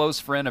longtime Interesting. close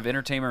friend of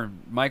entertainer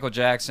Michael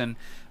Jackson,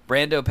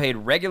 Brando paid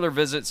regular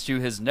visits to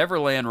his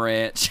Neverland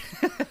Ranch.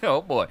 Oh,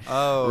 boy.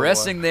 Oh,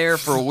 Resting there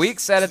for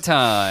weeks at a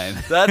time.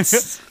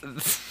 That's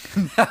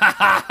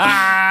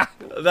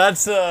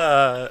that's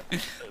not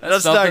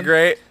something.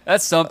 great.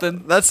 That's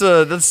something. That's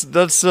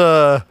it's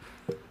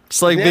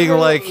like being Never-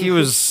 like he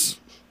was.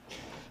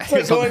 It's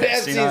like going to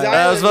Epstein's Island.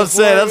 I was about to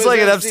say before it that's was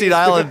like an Epstein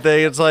Island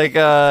thing. It's like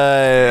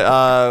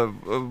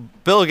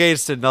Bill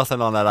Gates did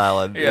nothing on that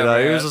island. Yeah, you know,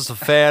 he man. was just a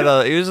fan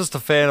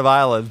of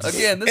islands.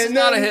 Again, this is And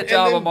not a then- hit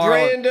job of and then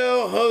Marlon.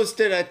 Brando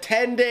hosted a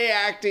 10-day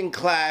acting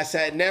class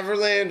at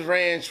Neverland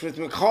Ranch with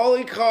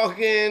Macaulay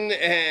Culkin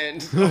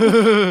and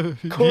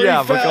Corey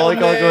Yeah, Macaulay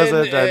Culkin was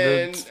in Feldman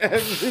attendance. and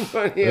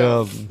everybody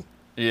else.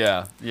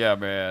 Yeah,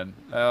 man.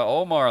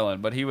 Old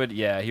Marlon, but he would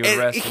And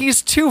rest.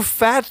 he's too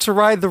fat to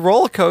ride the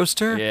roller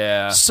coaster.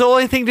 Yeah. So the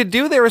only thing to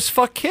do there is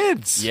fuck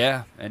kids.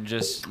 Yeah, and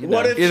just,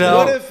 What if You know-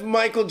 what if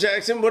Michael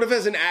Jackson, what if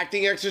as an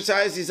acting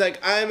exercise, he's like,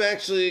 I'm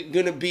actually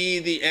going to be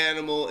the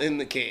animal in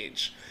the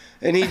cage.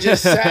 And he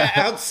just sat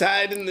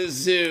outside in the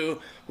zoo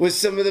with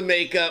some of the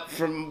makeup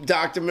from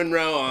Dr.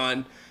 Monroe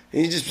on.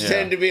 And he just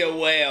pretended to be a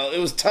whale. It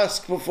was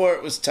Tusk before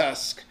it was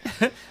Tusk.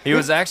 He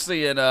was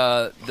actually in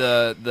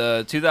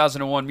the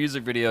 2001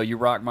 music video, You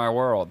Rock My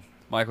World.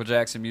 Michael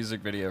Jackson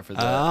music video for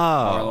that.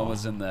 Marlon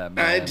was in that,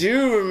 man. I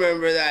do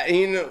remember that.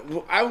 You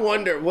know, I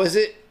wonder, was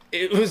it?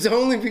 It was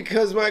only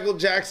because Michael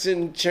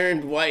Jackson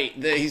turned white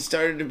that he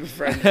started to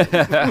befriend him.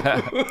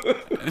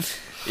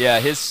 Yeah,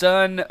 his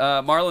son,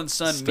 Marlon's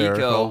son, Miko,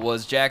 Hysterical.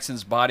 was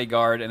Jackson's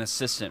bodyguard and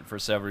assistant for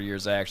several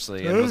years,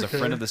 actually, and was a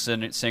friend of the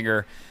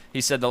singer. He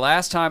said, the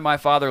last time my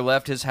father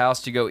left his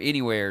house to go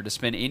anywhere, to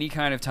spend any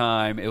kind of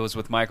time, it was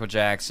with Michael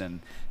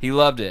Jackson. He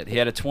loved it. He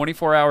had a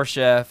 24-hour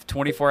chef,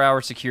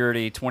 24-hour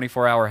security,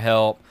 24-hour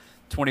help,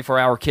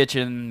 24-hour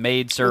kitchen,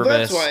 maid Well,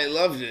 service. that's why I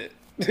loved it.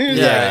 He was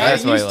Yeah,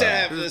 like, that's I why I used to loved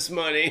have this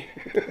money.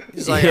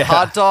 He's like Yeah.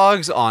 hot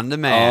dogs on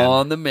demand.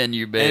 On the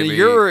menu, baby. and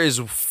you're as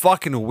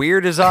fucking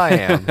weird as I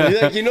am.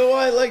 He's like, you know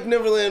why I like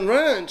Neverland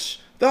Ranch?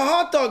 The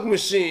hot dog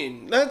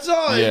machine. That's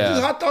all. You Yeah.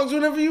 just hot dogs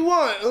whenever you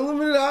want.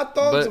 Unlimited hot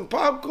dogs But- and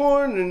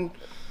popcorn and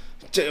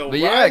But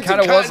yeah, it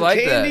kinda was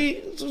like that.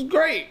 This was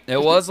great.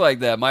 It was like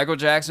that. Michael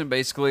Jackson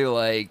basically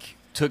like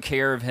took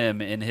care of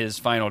him in his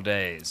final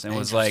days and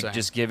was like Interesting.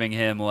 just giving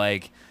him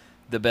like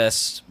the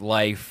best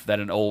life that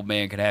an old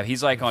man could have.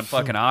 He's like on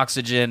fucking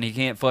oxygen. He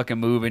can't fucking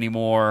move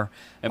anymore.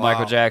 And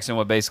Michael Jackson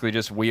would basically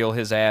just wheel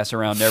his ass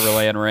around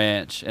Neverland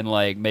Ranch and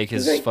like make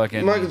his He's like-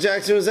 fucking Michael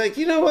Jackson was like,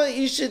 you know what?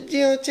 You should,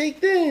 take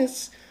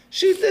this.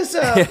 Shoot this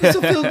up. This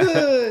will feel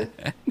good.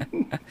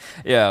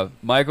 Yeah,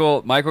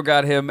 Michael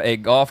got him a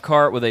golf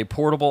cart with a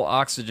portable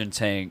oxygen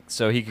tank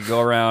so he could go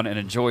around and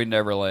enjoy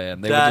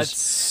Neverland. They would That's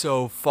just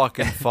so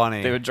fucking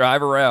funny. They would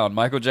drive around,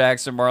 Michael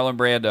Jackson, Marlon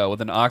Brando, with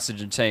an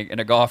oxygen tank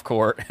and a golf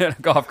cart and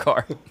a golf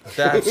cart.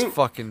 That's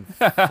fucking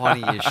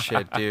funny as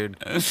shit, dude.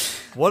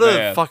 What a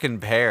Man. fucking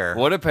pair.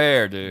 What a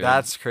pair, dude.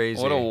 That's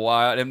crazy. What a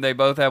wild, and they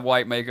both have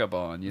white makeup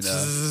on, you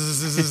know.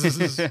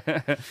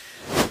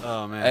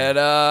 Oh man.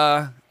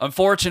 And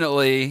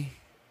unfortunately,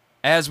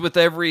 as with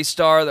every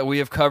star that we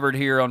have covered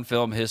here on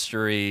Film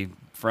History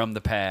from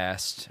the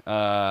past,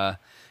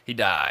 he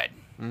died.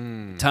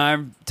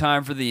 Time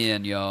for the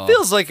end, y'all.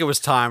 Feels like it was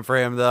time for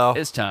him though.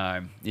 It's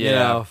time. You Yeah.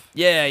 know,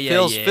 yeah.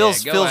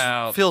 Go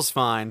out. feels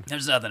fine.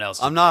 There's nothing else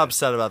to I'm not do.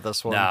 upset about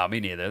this one. No, me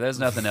neither. There's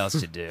nothing else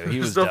to do. He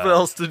was There's nothing done.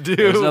 else to do.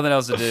 There's nothing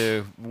else to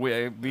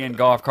do. Being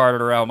golf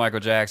carted around Michael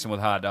Jackson with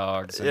hot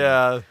dogs. And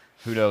Yeah.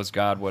 Who knows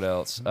God what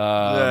else?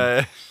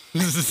 Yeah.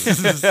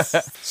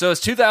 So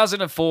it's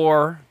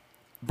 2004.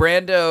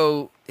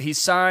 Brando, he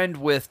signed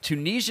with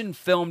Tunisian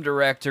film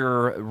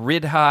director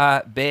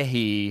Ridha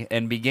Behi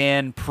and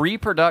began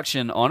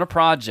pre-production on a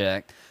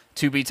project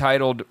to be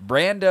titled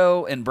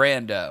Brando and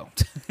Brando.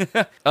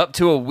 Up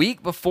to a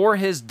week before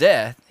his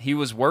death, he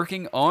was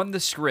working on the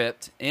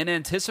script in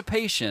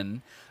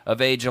anticipation of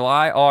a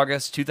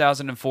July-August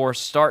 2004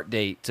 start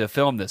date to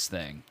film this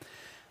thing.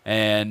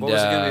 And What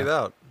was it going to be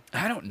about?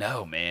 I don't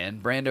know,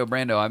 man.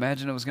 Brando. I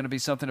imagine it was going to be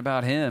something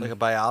about him. Like a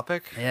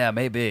biopic? Yeah,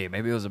 maybe.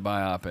 Maybe it was a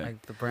biopic.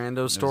 Like the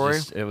Brando story?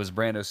 It was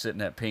Brando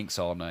sitting at Pink's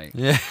all night.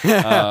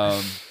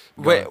 Yeah.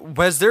 Wait,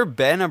 but has there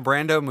been a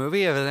Brando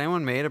movie? Has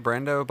anyone made a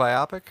Brando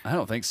biopic? I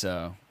don't think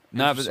so.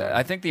 Not, but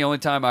I think the only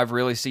time I've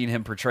really seen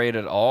him portrayed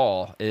at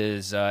all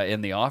is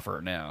in The Offer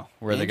now,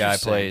 where the guy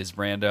Interesting. plays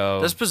Brando.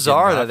 That's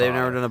bizarre in that they've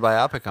Godfather. never done a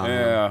biopic on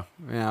Yeah. him.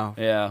 Yeah.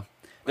 Yeah.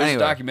 There's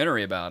Anyway. a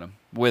documentary about him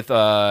with,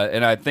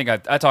 and I think I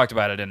talked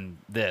about it in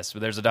this,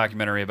 but there's a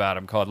documentary about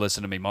him called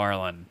Listen to Me,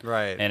 Marlon.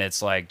 Right. And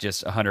it's like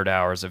just 100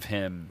 hours of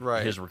him,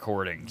 Right. his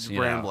recordings. Just you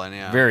know. rambling,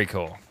 yeah. Very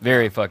cool.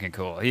 Very fucking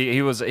cool.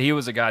 He was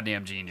a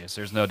goddamn genius.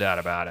 There's no doubt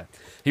about it.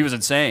 He was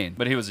insane,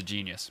 but he was a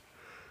genius.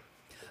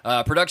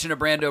 Production of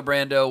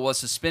Brando was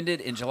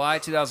suspended in July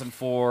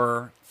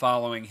 2004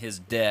 following his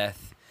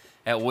death,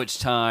 at which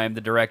time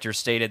the director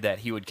stated that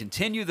he would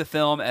continue the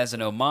film as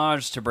an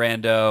homage to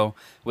Brando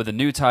with a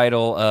new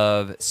title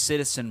of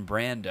Citizen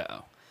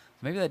Brando.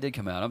 Maybe that did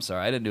come out. I'm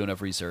sorry. I didn't do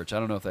enough research. I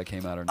don't know if that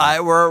came out or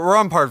not. We're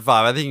on part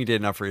 5. I think you did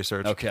enough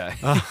research. Okay.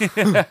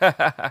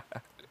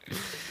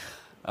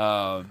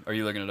 Are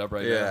you looking it up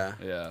right Yeah.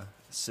 now? Yeah.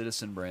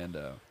 Citizen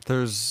Brando.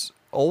 There's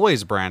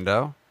always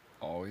Brando.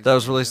 Always. That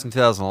was released in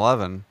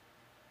 2011.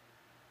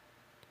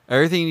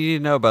 Everything you need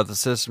to know about the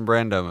Citizen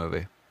Brando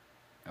movie.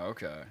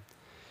 Okay.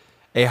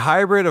 A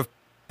hybrid of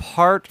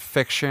part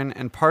fiction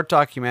and part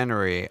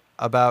documentary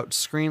about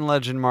screen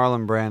legend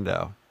Marlon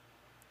Brando.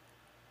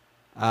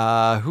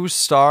 Who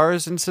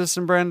stars in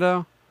Citizen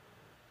Brando?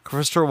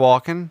 Christopher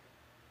Walken.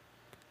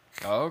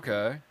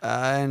 Okay.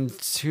 And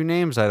two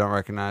names I don't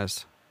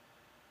recognize.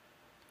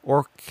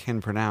 Or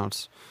can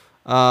pronounce.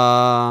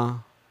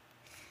 Did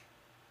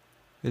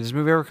this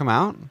movie ever come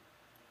out?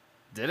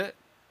 Did it?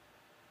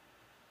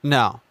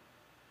 No.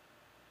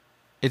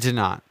 It did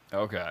not.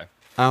 Okay.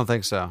 I don't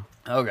think so.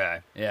 Okay.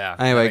 Yeah.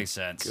 Anyway, that makes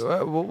sense.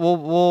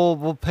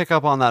 We'll pick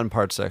up on that in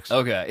part 6.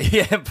 Okay.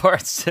 Yeah,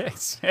 part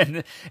 6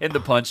 and in the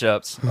punch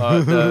ups.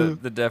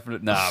 The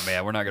definite. Nah,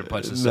 man, we're not gonna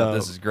punch this up.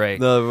 This is great.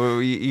 No,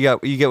 you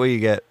get what you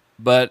get.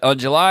 But on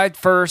July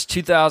 1st,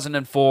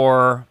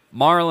 2004,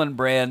 Marlon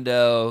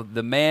Brando,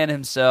 the man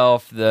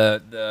himself,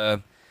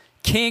 the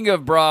king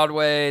of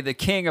Broadway, the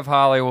king of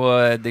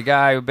Hollywood, the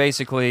guy who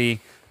basically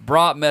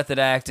brought method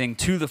acting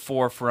to the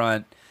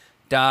forefront,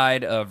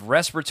 died of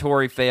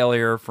respiratory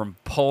failure from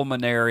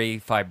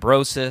pulmonary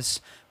fibrosis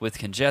with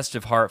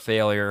congestive heart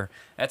failure.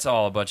 That's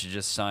all a bunch of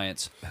just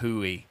science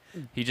hooey.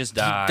 He just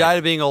died. Died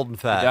of being old and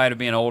fat. He died of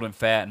being old and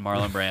fat, and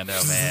Marlon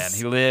Brando, man.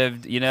 He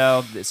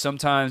lived,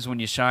 sometimes when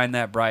you shine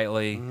that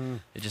brightly,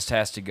 it just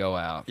has to go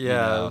out.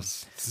 Yeah.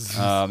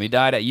 He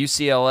died at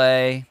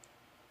UCLA.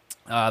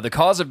 The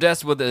cause of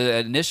death was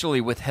initially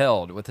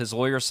withheld, with his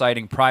lawyer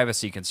citing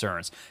privacy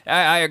concerns.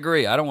 I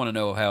agree. I don't want to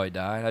know how he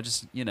died. I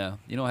just, you don't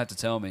have to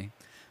tell me.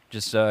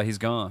 Just, he's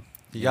gone.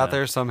 You got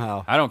there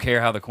somehow. I don't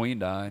care how the queen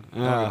died. I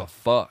don't Yeah. give a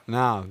fuck.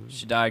 No.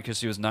 She died because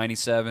she was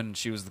 97 and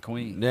she was the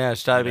queen. Yeah,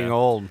 she died of being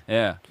old.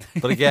 Yeah.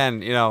 But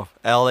again, L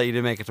that you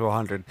didn't make it to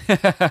 100.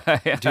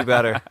 Do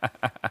better.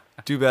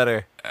 Do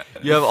better.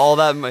 You have all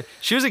that.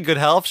 She was in good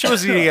health. She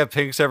was eating at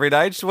Pink's every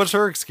night. What's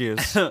her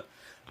excuse?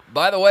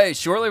 By the way,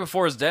 shortly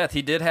before his death,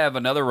 he did have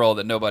another role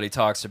that nobody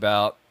talks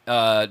about.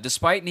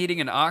 Despite needing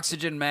an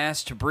oxygen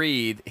mask to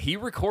breathe, he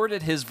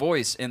recorded his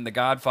voice in The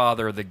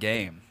Godfather, the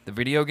game, the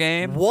video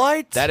game.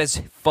 What? That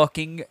is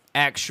fucking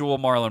actual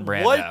Marlon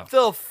Brando. What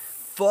the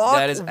fuck?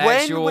 That is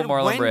actual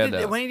Marlon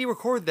Brando. When did he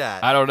record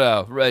that? I don't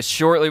know.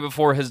 Shortly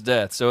before his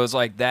death, so it was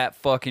like that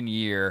fucking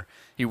year.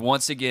 He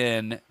once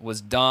again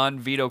was Don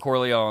Vito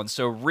Corleone.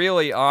 So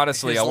really,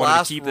 honestly, His I wanted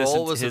last to keep this.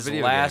 role was a His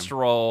video last game.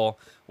 role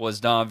was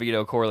Don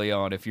Vito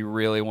Corleone. If you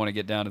really want to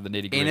get down to the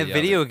nitty gritty, In a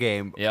video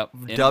game. Yep.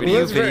 W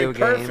That's very video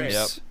perfect. games.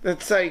 Yep.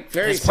 That's like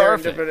very It's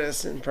perfect.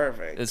 serendipitous and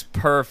perfect. It's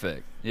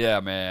perfect. Yeah,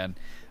 man.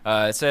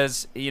 It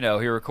says he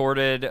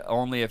recorded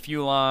only a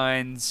few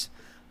lines,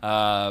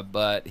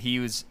 but he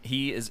is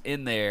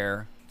in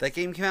there. That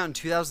game came out in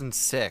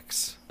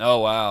 2006. Oh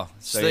wow!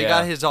 So they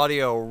got his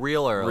audio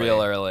real early.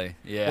 real early.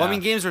 Yeah. Well, I mean,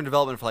 games are in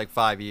development for like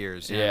 5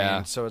 years. You know what I Yeah.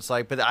 mean? So it's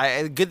like, but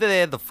good that they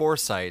had the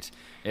foresight.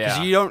 Because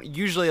Yeah. you don't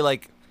usually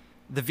like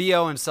the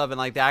VO and stuff and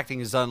like the acting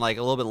is done like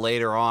a little bit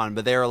later on.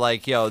 But they were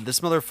like, yo, this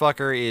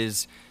motherfucker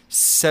is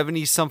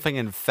 70 something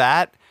and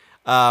fat.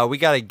 We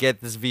got to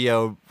get this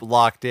VO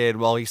locked in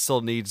while he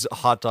still needs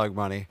hot dog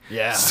money.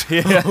 Yeah.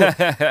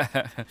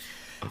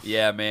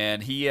 Yeah,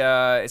 man. He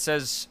it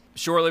says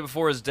shortly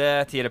before his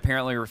death, he had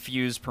apparently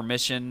refused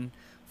permission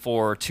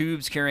for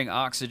tubes carrying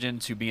oxygen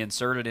to be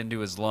inserted into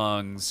his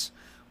lungs,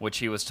 which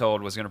he was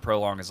told was going to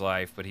prolong his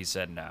life, but he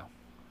said no.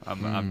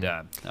 I'm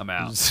done. I'm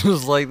out. It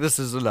was like, this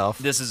is enough.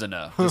 This is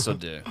enough. This will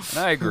do. And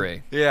I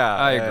agree. Yeah,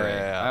 I yeah, agree.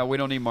 yeah. We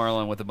don't need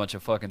Marlon with a bunch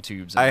of fucking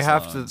tubes. In I his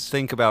have to lungs.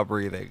 think about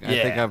breathing. I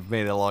think Yeah. I've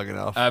made it long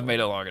enough. I've made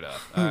it long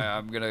enough.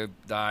 I'm gonna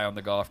die on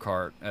the golf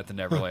cart at the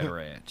Neverland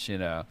Ranch. You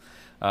know.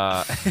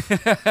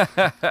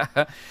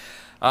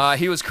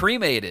 He was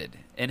cremated,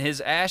 and his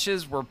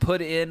ashes were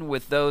put in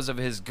with those of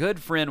his good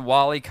friend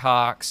Wally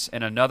Cox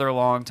and another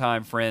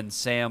longtime friend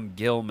Sam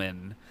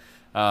Gilman,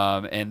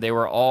 and they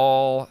were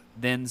all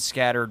then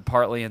scattered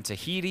partly in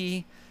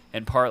Tahiti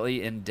and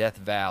partly in Death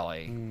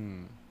Valley.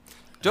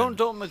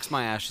 Don't mix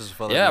my ashes with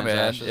other Yeah, men's man.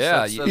 ashes. Yeah,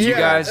 That's- you that's- you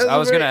guys- that's I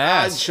was a gonna very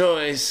ask. Odd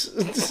choice.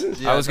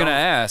 I was gonna don't-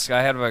 ask.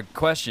 I have a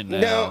question now.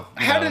 Now,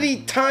 you how know. did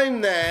he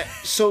time that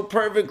so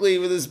perfectly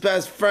with his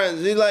best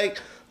friends? He like,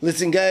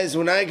 listen, guys,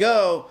 when I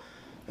go,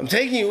 I'm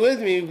taking you with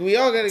me. We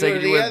all got to go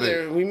Taking you with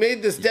together. We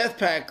made this death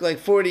pact like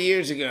 40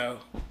 years ago.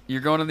 You're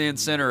going in the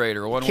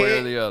incinerator, one way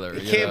or the other. You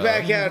you can't know?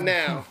 back out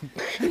now.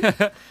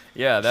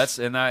 Yeah,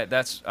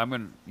 I'm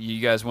gonna. You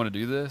guys want to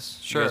do this?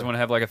 Sure. You guys want to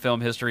have like a film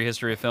history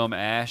of film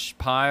ash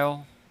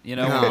pile? You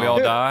know, No. where we all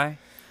die.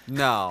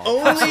 No,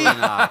 Only-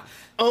 absolutely not.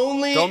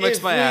 Only Don't mix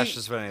if my we-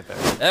 ashes with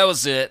anything. That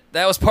was it.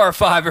 That was part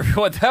 5,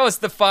 everyone. That was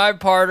the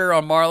 5-parter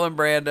on Marlon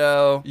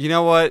Brando. You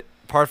know what?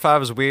 Part 5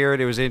 was weird.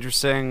 It was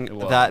interesting. It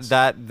was.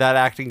 That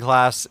acting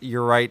class,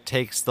 you're right,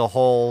 takes the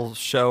whole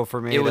show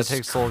for me. It was that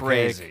takes the whole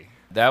crazy. cake.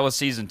 That was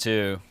season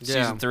 2. Yeah.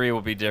 Season 3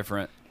 will be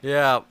different.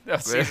 Yeah. That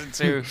was season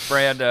 2,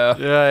 Brando.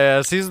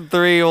 Yeah. Season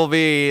 3 will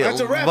be That's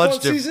a wrap much on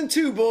different. season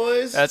 2,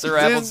 boys. That's a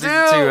wrap on Season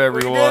season 2, 2. We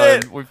everyone.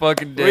 did it. We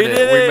fucking did We it.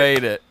 did We it.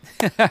 made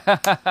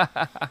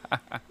it.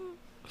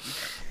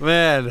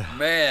 Man.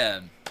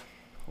 Man.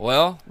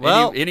 Well,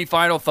 Well- any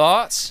final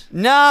thoughts?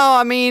 No,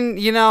 I mean,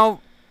 I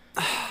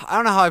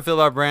don't know how I feel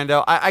about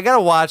Brando. I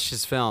gotta watch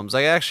his films.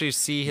 I actually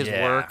see his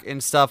Yeah. work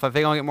and stuff. I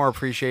think I'll get more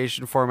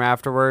appreciation for him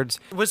afterwards.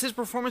 Was his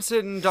performance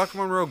in Dr.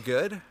 Monroe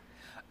good?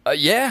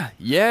 Yeah.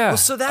 Well,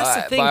 so that's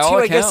the thing by too. all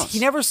I guess accounts. he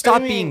never stopped I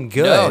mean, being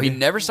good. No, he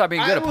never stopped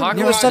being good. I would Apocalypse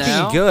never stopped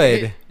Now. being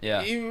good.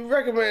 Yeah. You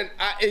recommend,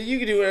 you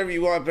can do whatever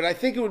you want, but I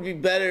think it would be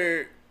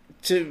better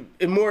and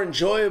more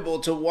enjoyable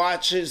to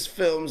watch his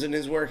films and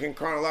his work in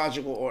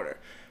chronological order.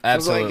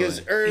 'Cause, like his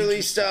Absolutely.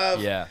 early stuff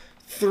Yeah.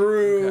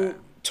 through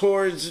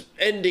towards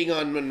ending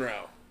on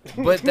Monroe.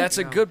 But that's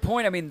a good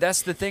point. I mean,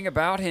 that's the thing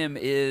about him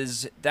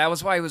is that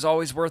was why he was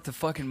always worth the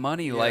fucking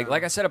money.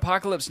 Like I said,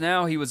 Apocalypse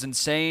Now, he was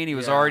insane. He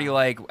was Yeah. already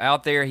like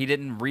out there. He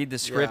didn't read the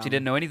script. Yeah. He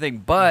didn't know anything.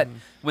 But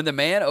when the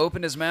man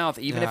opened his mouth,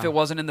 even if Yeah. it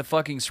wasn't in the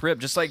fucking script,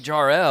 just like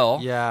Jor-El,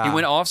 Yeah. he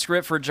went off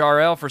script for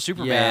Jor-El for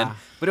Superman. Yeah.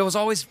 But it was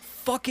always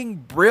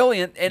fucking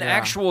brilliant and Yeah.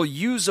 actual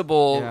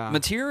usable Yeah.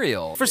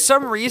 material. For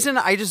some reason,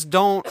 I just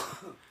don't.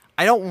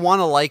 I don't want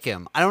to like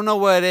him. I don't know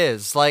what it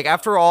is. Like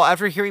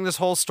after hearing this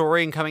whole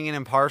story and coming in A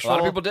impartial, lot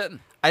of people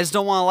didn't. I just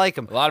don't want to like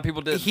him. A lot of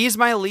people didn't. He's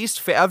my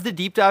least of the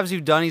deep dives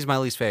you've done. He's my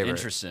least favorite.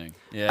 Interesting.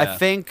 Yeah. I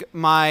think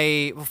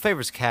my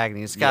favorite's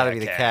Cagney. It's got to Yeah, be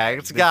the Cag. Cag.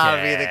 It's The got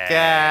to be the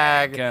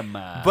Cag. Come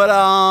on.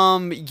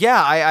 But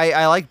yeah,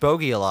 I like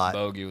Bogey a lot.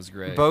 Bogey was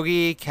great.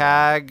 Bogey,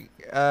 Cag,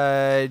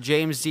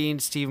 James Dean,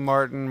 Steve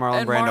Martin, Marlon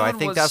And Brando. I Marlon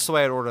think was- that's the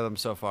way I'd order them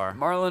so far.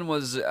 Marlon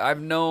was. I've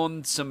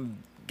known some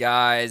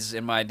guys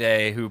in my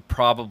day who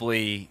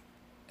probably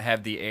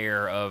have the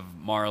air of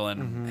Marlon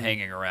Mm-hmm.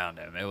 hanging around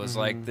him. It was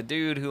like the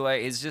dude who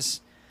like is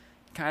just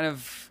kind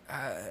of.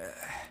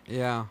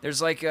 Yeah.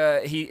 There's like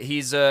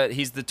he's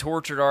the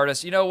tortured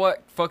artist. You know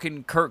what?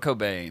 Fucking Kurt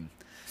Cobain.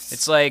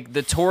 It's like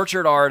the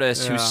tortured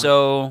artist Yeah. who's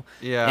so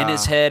Yeah. in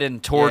his head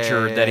and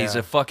tortured yeah, that yeah. he's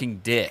a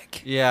fucking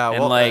dick. Yeah, And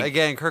well, like,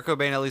 again, Kurt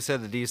Cobain at least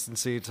had the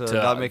decency to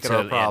not make it to our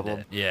end problem.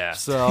 it. Yeah.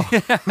 So,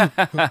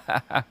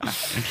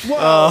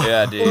 Well,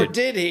 Yeah, or dude.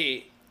 did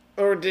he?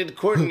 Or did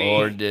Courtney?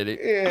 Or did he?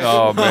 Yeah.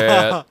 Oh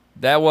man,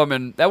 that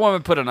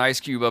woman put an ice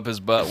cube up his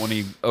butt when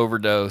he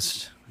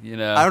overdosed. You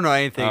know, I don't know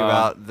anything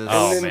about this.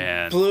 Oh, and then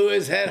man. blew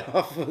his head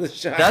off with a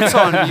shot. That's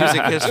on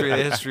music history, the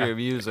history of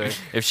music.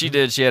 If she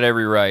did, she had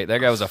every right. That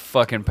guy was a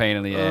fucking pain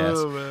in the ass.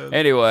 Oh, man.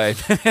 Anyway,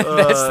 that's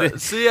the-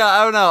 So yeah,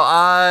 I don't know.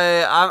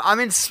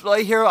 I'm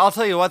like here. I'll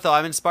tell you what though,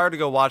 I'm inspired to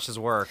go watch his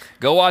work.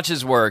 go watch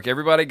his work.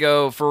 Everybody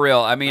go for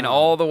real. I mean,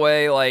 all the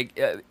way. Like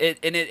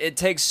it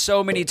takes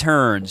so many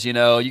turns. You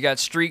know, you got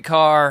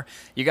Streetcar,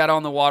 you got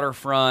On the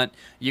Waterfront,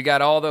 you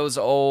got all those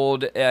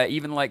old,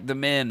 even like The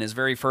Men, his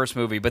very first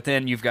movie. But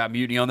then you've got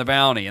Mutiny on the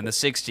Bounty in the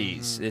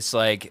 '60s. It's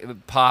like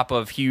pop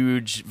of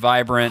huge,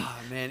 vibrant. Oh,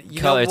 man,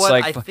 you color. know It's what?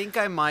 like I think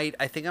I might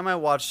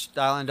watch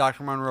Island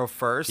Dr. Monroe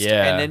first,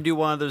 Yeah. and then do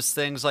one of those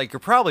things like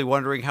you're probably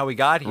wondering how we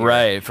got here,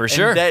 Right, for And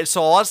sure.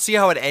 so I'll see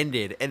how it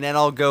ended, and then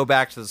I'll go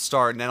back to the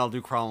start, and then I'll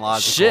do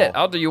chronological. Shit,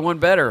 I'll do you one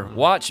better.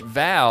 Watch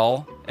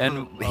Val,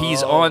 and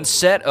he's on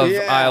set of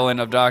Yeah. Island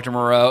of Dr.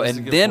 Moreau, That's a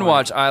and good then point.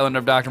 watch Island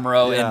of Dr.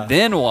 Moreau, Yeah. and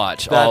then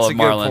watch That's all a of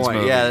good Marlon's point.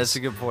 movies. Yeah, that's a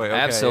good point.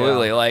 Okay,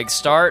 Absolutely. yeah. Like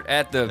start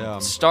at the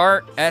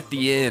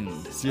Yeah.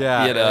 end.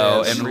 Yeah, you know, yeah,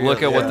 it's and real.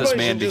 look at what this Everybody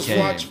man should just became.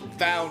 watch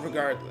Val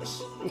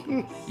regardless.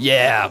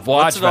 Yeah, watch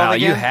What's it on Val.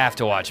 You again? have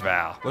to watch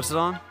Val. What's it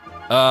on?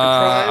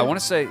 I want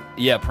to say,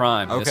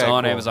 Prime. It's Okay,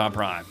 on cool. Amazon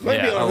Prime.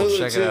 Might be on I'll Hulu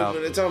check it too, out.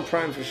 but it's on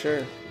Prime for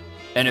sure.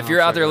 And if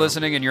you're out check there it out.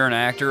 listening and you're an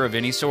actor of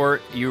any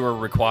sort, you are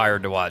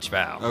required to watch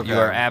Val. Okay. You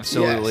are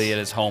absolutely, Yes.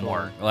 it is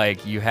homework.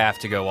 Like, you have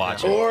to go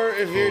watch it. Or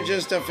if you're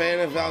just a fan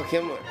of Val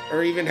Kilmer,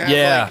 or even have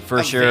Yeah, like for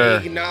a sure.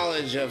 vague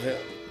knowledge of him.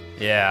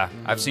 Yeah,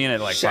 I've seen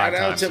it like Shout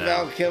 5 out times to now.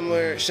 Val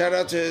Kilmer. Shout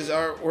out to his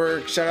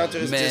artwork. Shout out to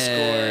his Man.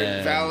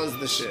 Discord. Val is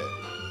the shit.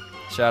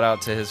 Shout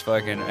out to his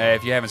fucking. Hey,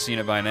 if you haven't seen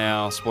it by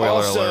now, spoiler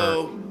alert.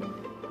 Also, Or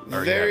you haven't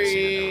seen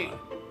very it,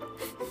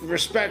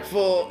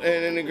 respectful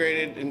and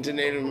integrated into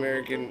Native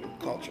American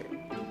culture.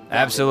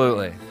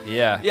 Absolutely.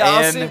 Yeah. Yeah,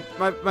 I'll and say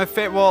my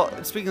favorite.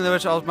 Well, speaking of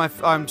which,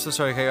 I'm so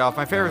sorry to cut you off.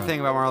 My favorite thing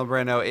about Marlon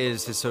Brando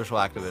is his social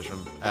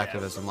activism. Like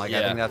I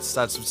Yeah. think that's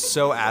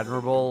so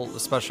admirable,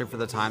 especially for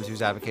the times he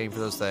was advocating for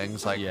those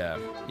things. Like yeah.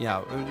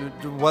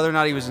 Whether or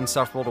not he was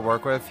insufferable to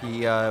work with,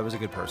 he was a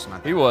good person. I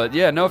think. He was.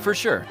 Yeah, no, for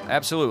sure.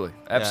 Absolutely.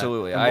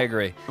 Absolutely. And I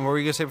agree. And what were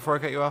you gonna say before I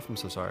cut you off? I'm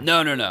so sorry.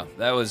 No.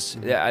 That was.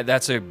 Yeah,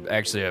 that's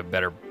actually a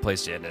better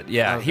place to end it.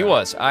 Yeah, he Okay.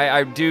 was.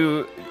 I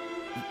do.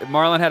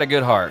 Marlon had a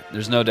good heart.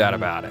 There's no doubt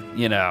about it.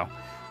 You know,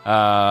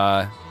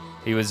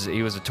 he was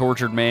a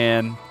tortured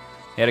man.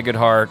 He had a good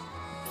heart.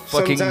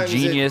 Fucking Sometimes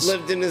genius. it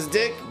lived in his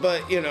dick,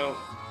 but you know,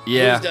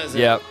 Yeah. whose doesn't?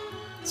 Yep.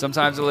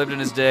 Sometimes it lived in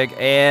his dick,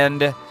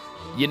 and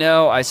you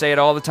know, I say it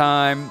all the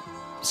time.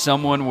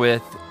 Someone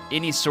with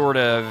any sort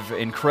of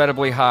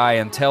incredibly high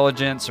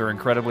intelligence or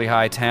incredibly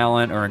high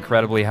talent or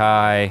incredibly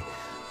high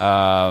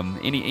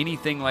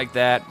anything like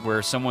that,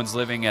 where someone's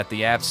living at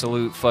the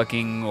absolute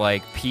fucking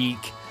like peak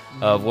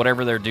of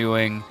whatever they're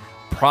doing,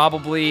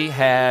 probably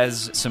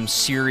has some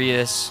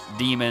serious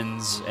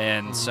demons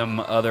and some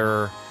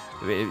other.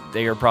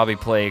 They are probably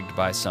plagued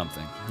by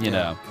something, you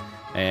know,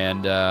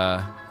 and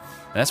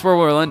that's where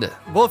we'll end it.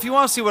 Well, if you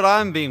want to see what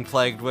I'm being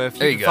plagued with,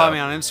 There you you can find go. me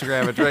on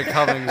Instagram at Drake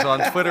Cummings, on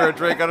Twitter at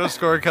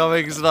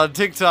Drake_Cummings, and on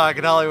TikTok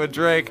at Hollywood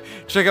Drake.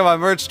 Check out my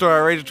merch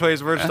store at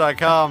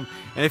RageOfTwaysMerch.com.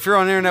 And if you're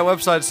on an internet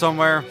website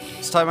somewhere,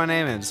 just type my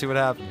name in, see what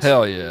happens.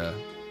 Hell yeah.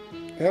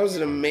 That was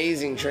an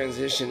amazing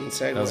transition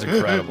segue. That was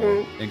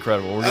incredible.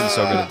 Incredible. We're getting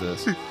so good at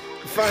this.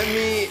 Find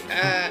me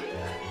at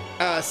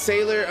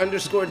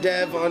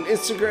Sailor_Dev on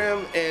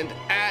Instagram and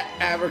at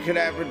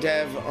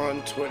AbracadabraDev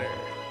on Twitter.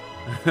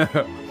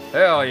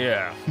 Hell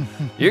yeah.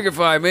 You can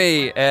find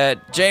me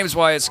at James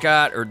Wyatt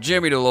Scott or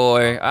Jimmy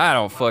Deloy. I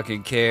don't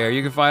fucking care.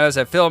 You can find us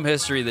at Film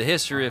History, The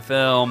History of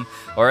Film,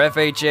 or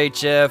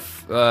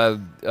FHHF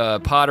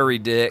Pottery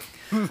Dick.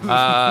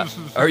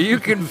 Or you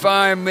can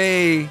find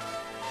me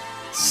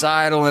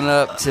sidling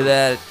up to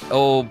that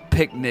old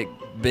picnic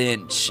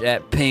bench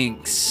at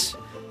Pink's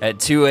at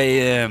 2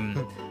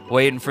 a.m.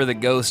 waiting for the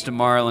ghost of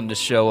Marlon to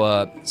show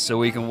up so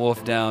we can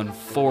wolf down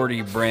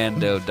 40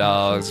 Brando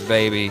dogs,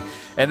 baby.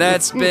 And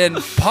that's been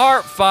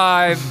part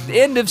 5,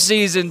 end of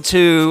season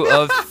 2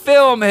 of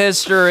Film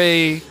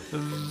History,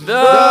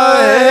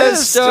 the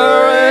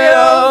history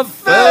of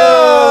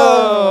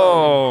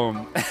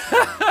film.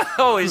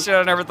 Holy shit,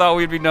 I never thought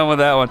we'd be done with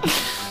that one.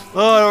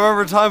 Oh, I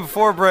remember time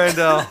before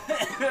Brando.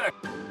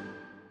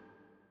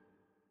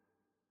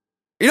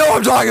 You know what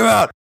I'm talking about.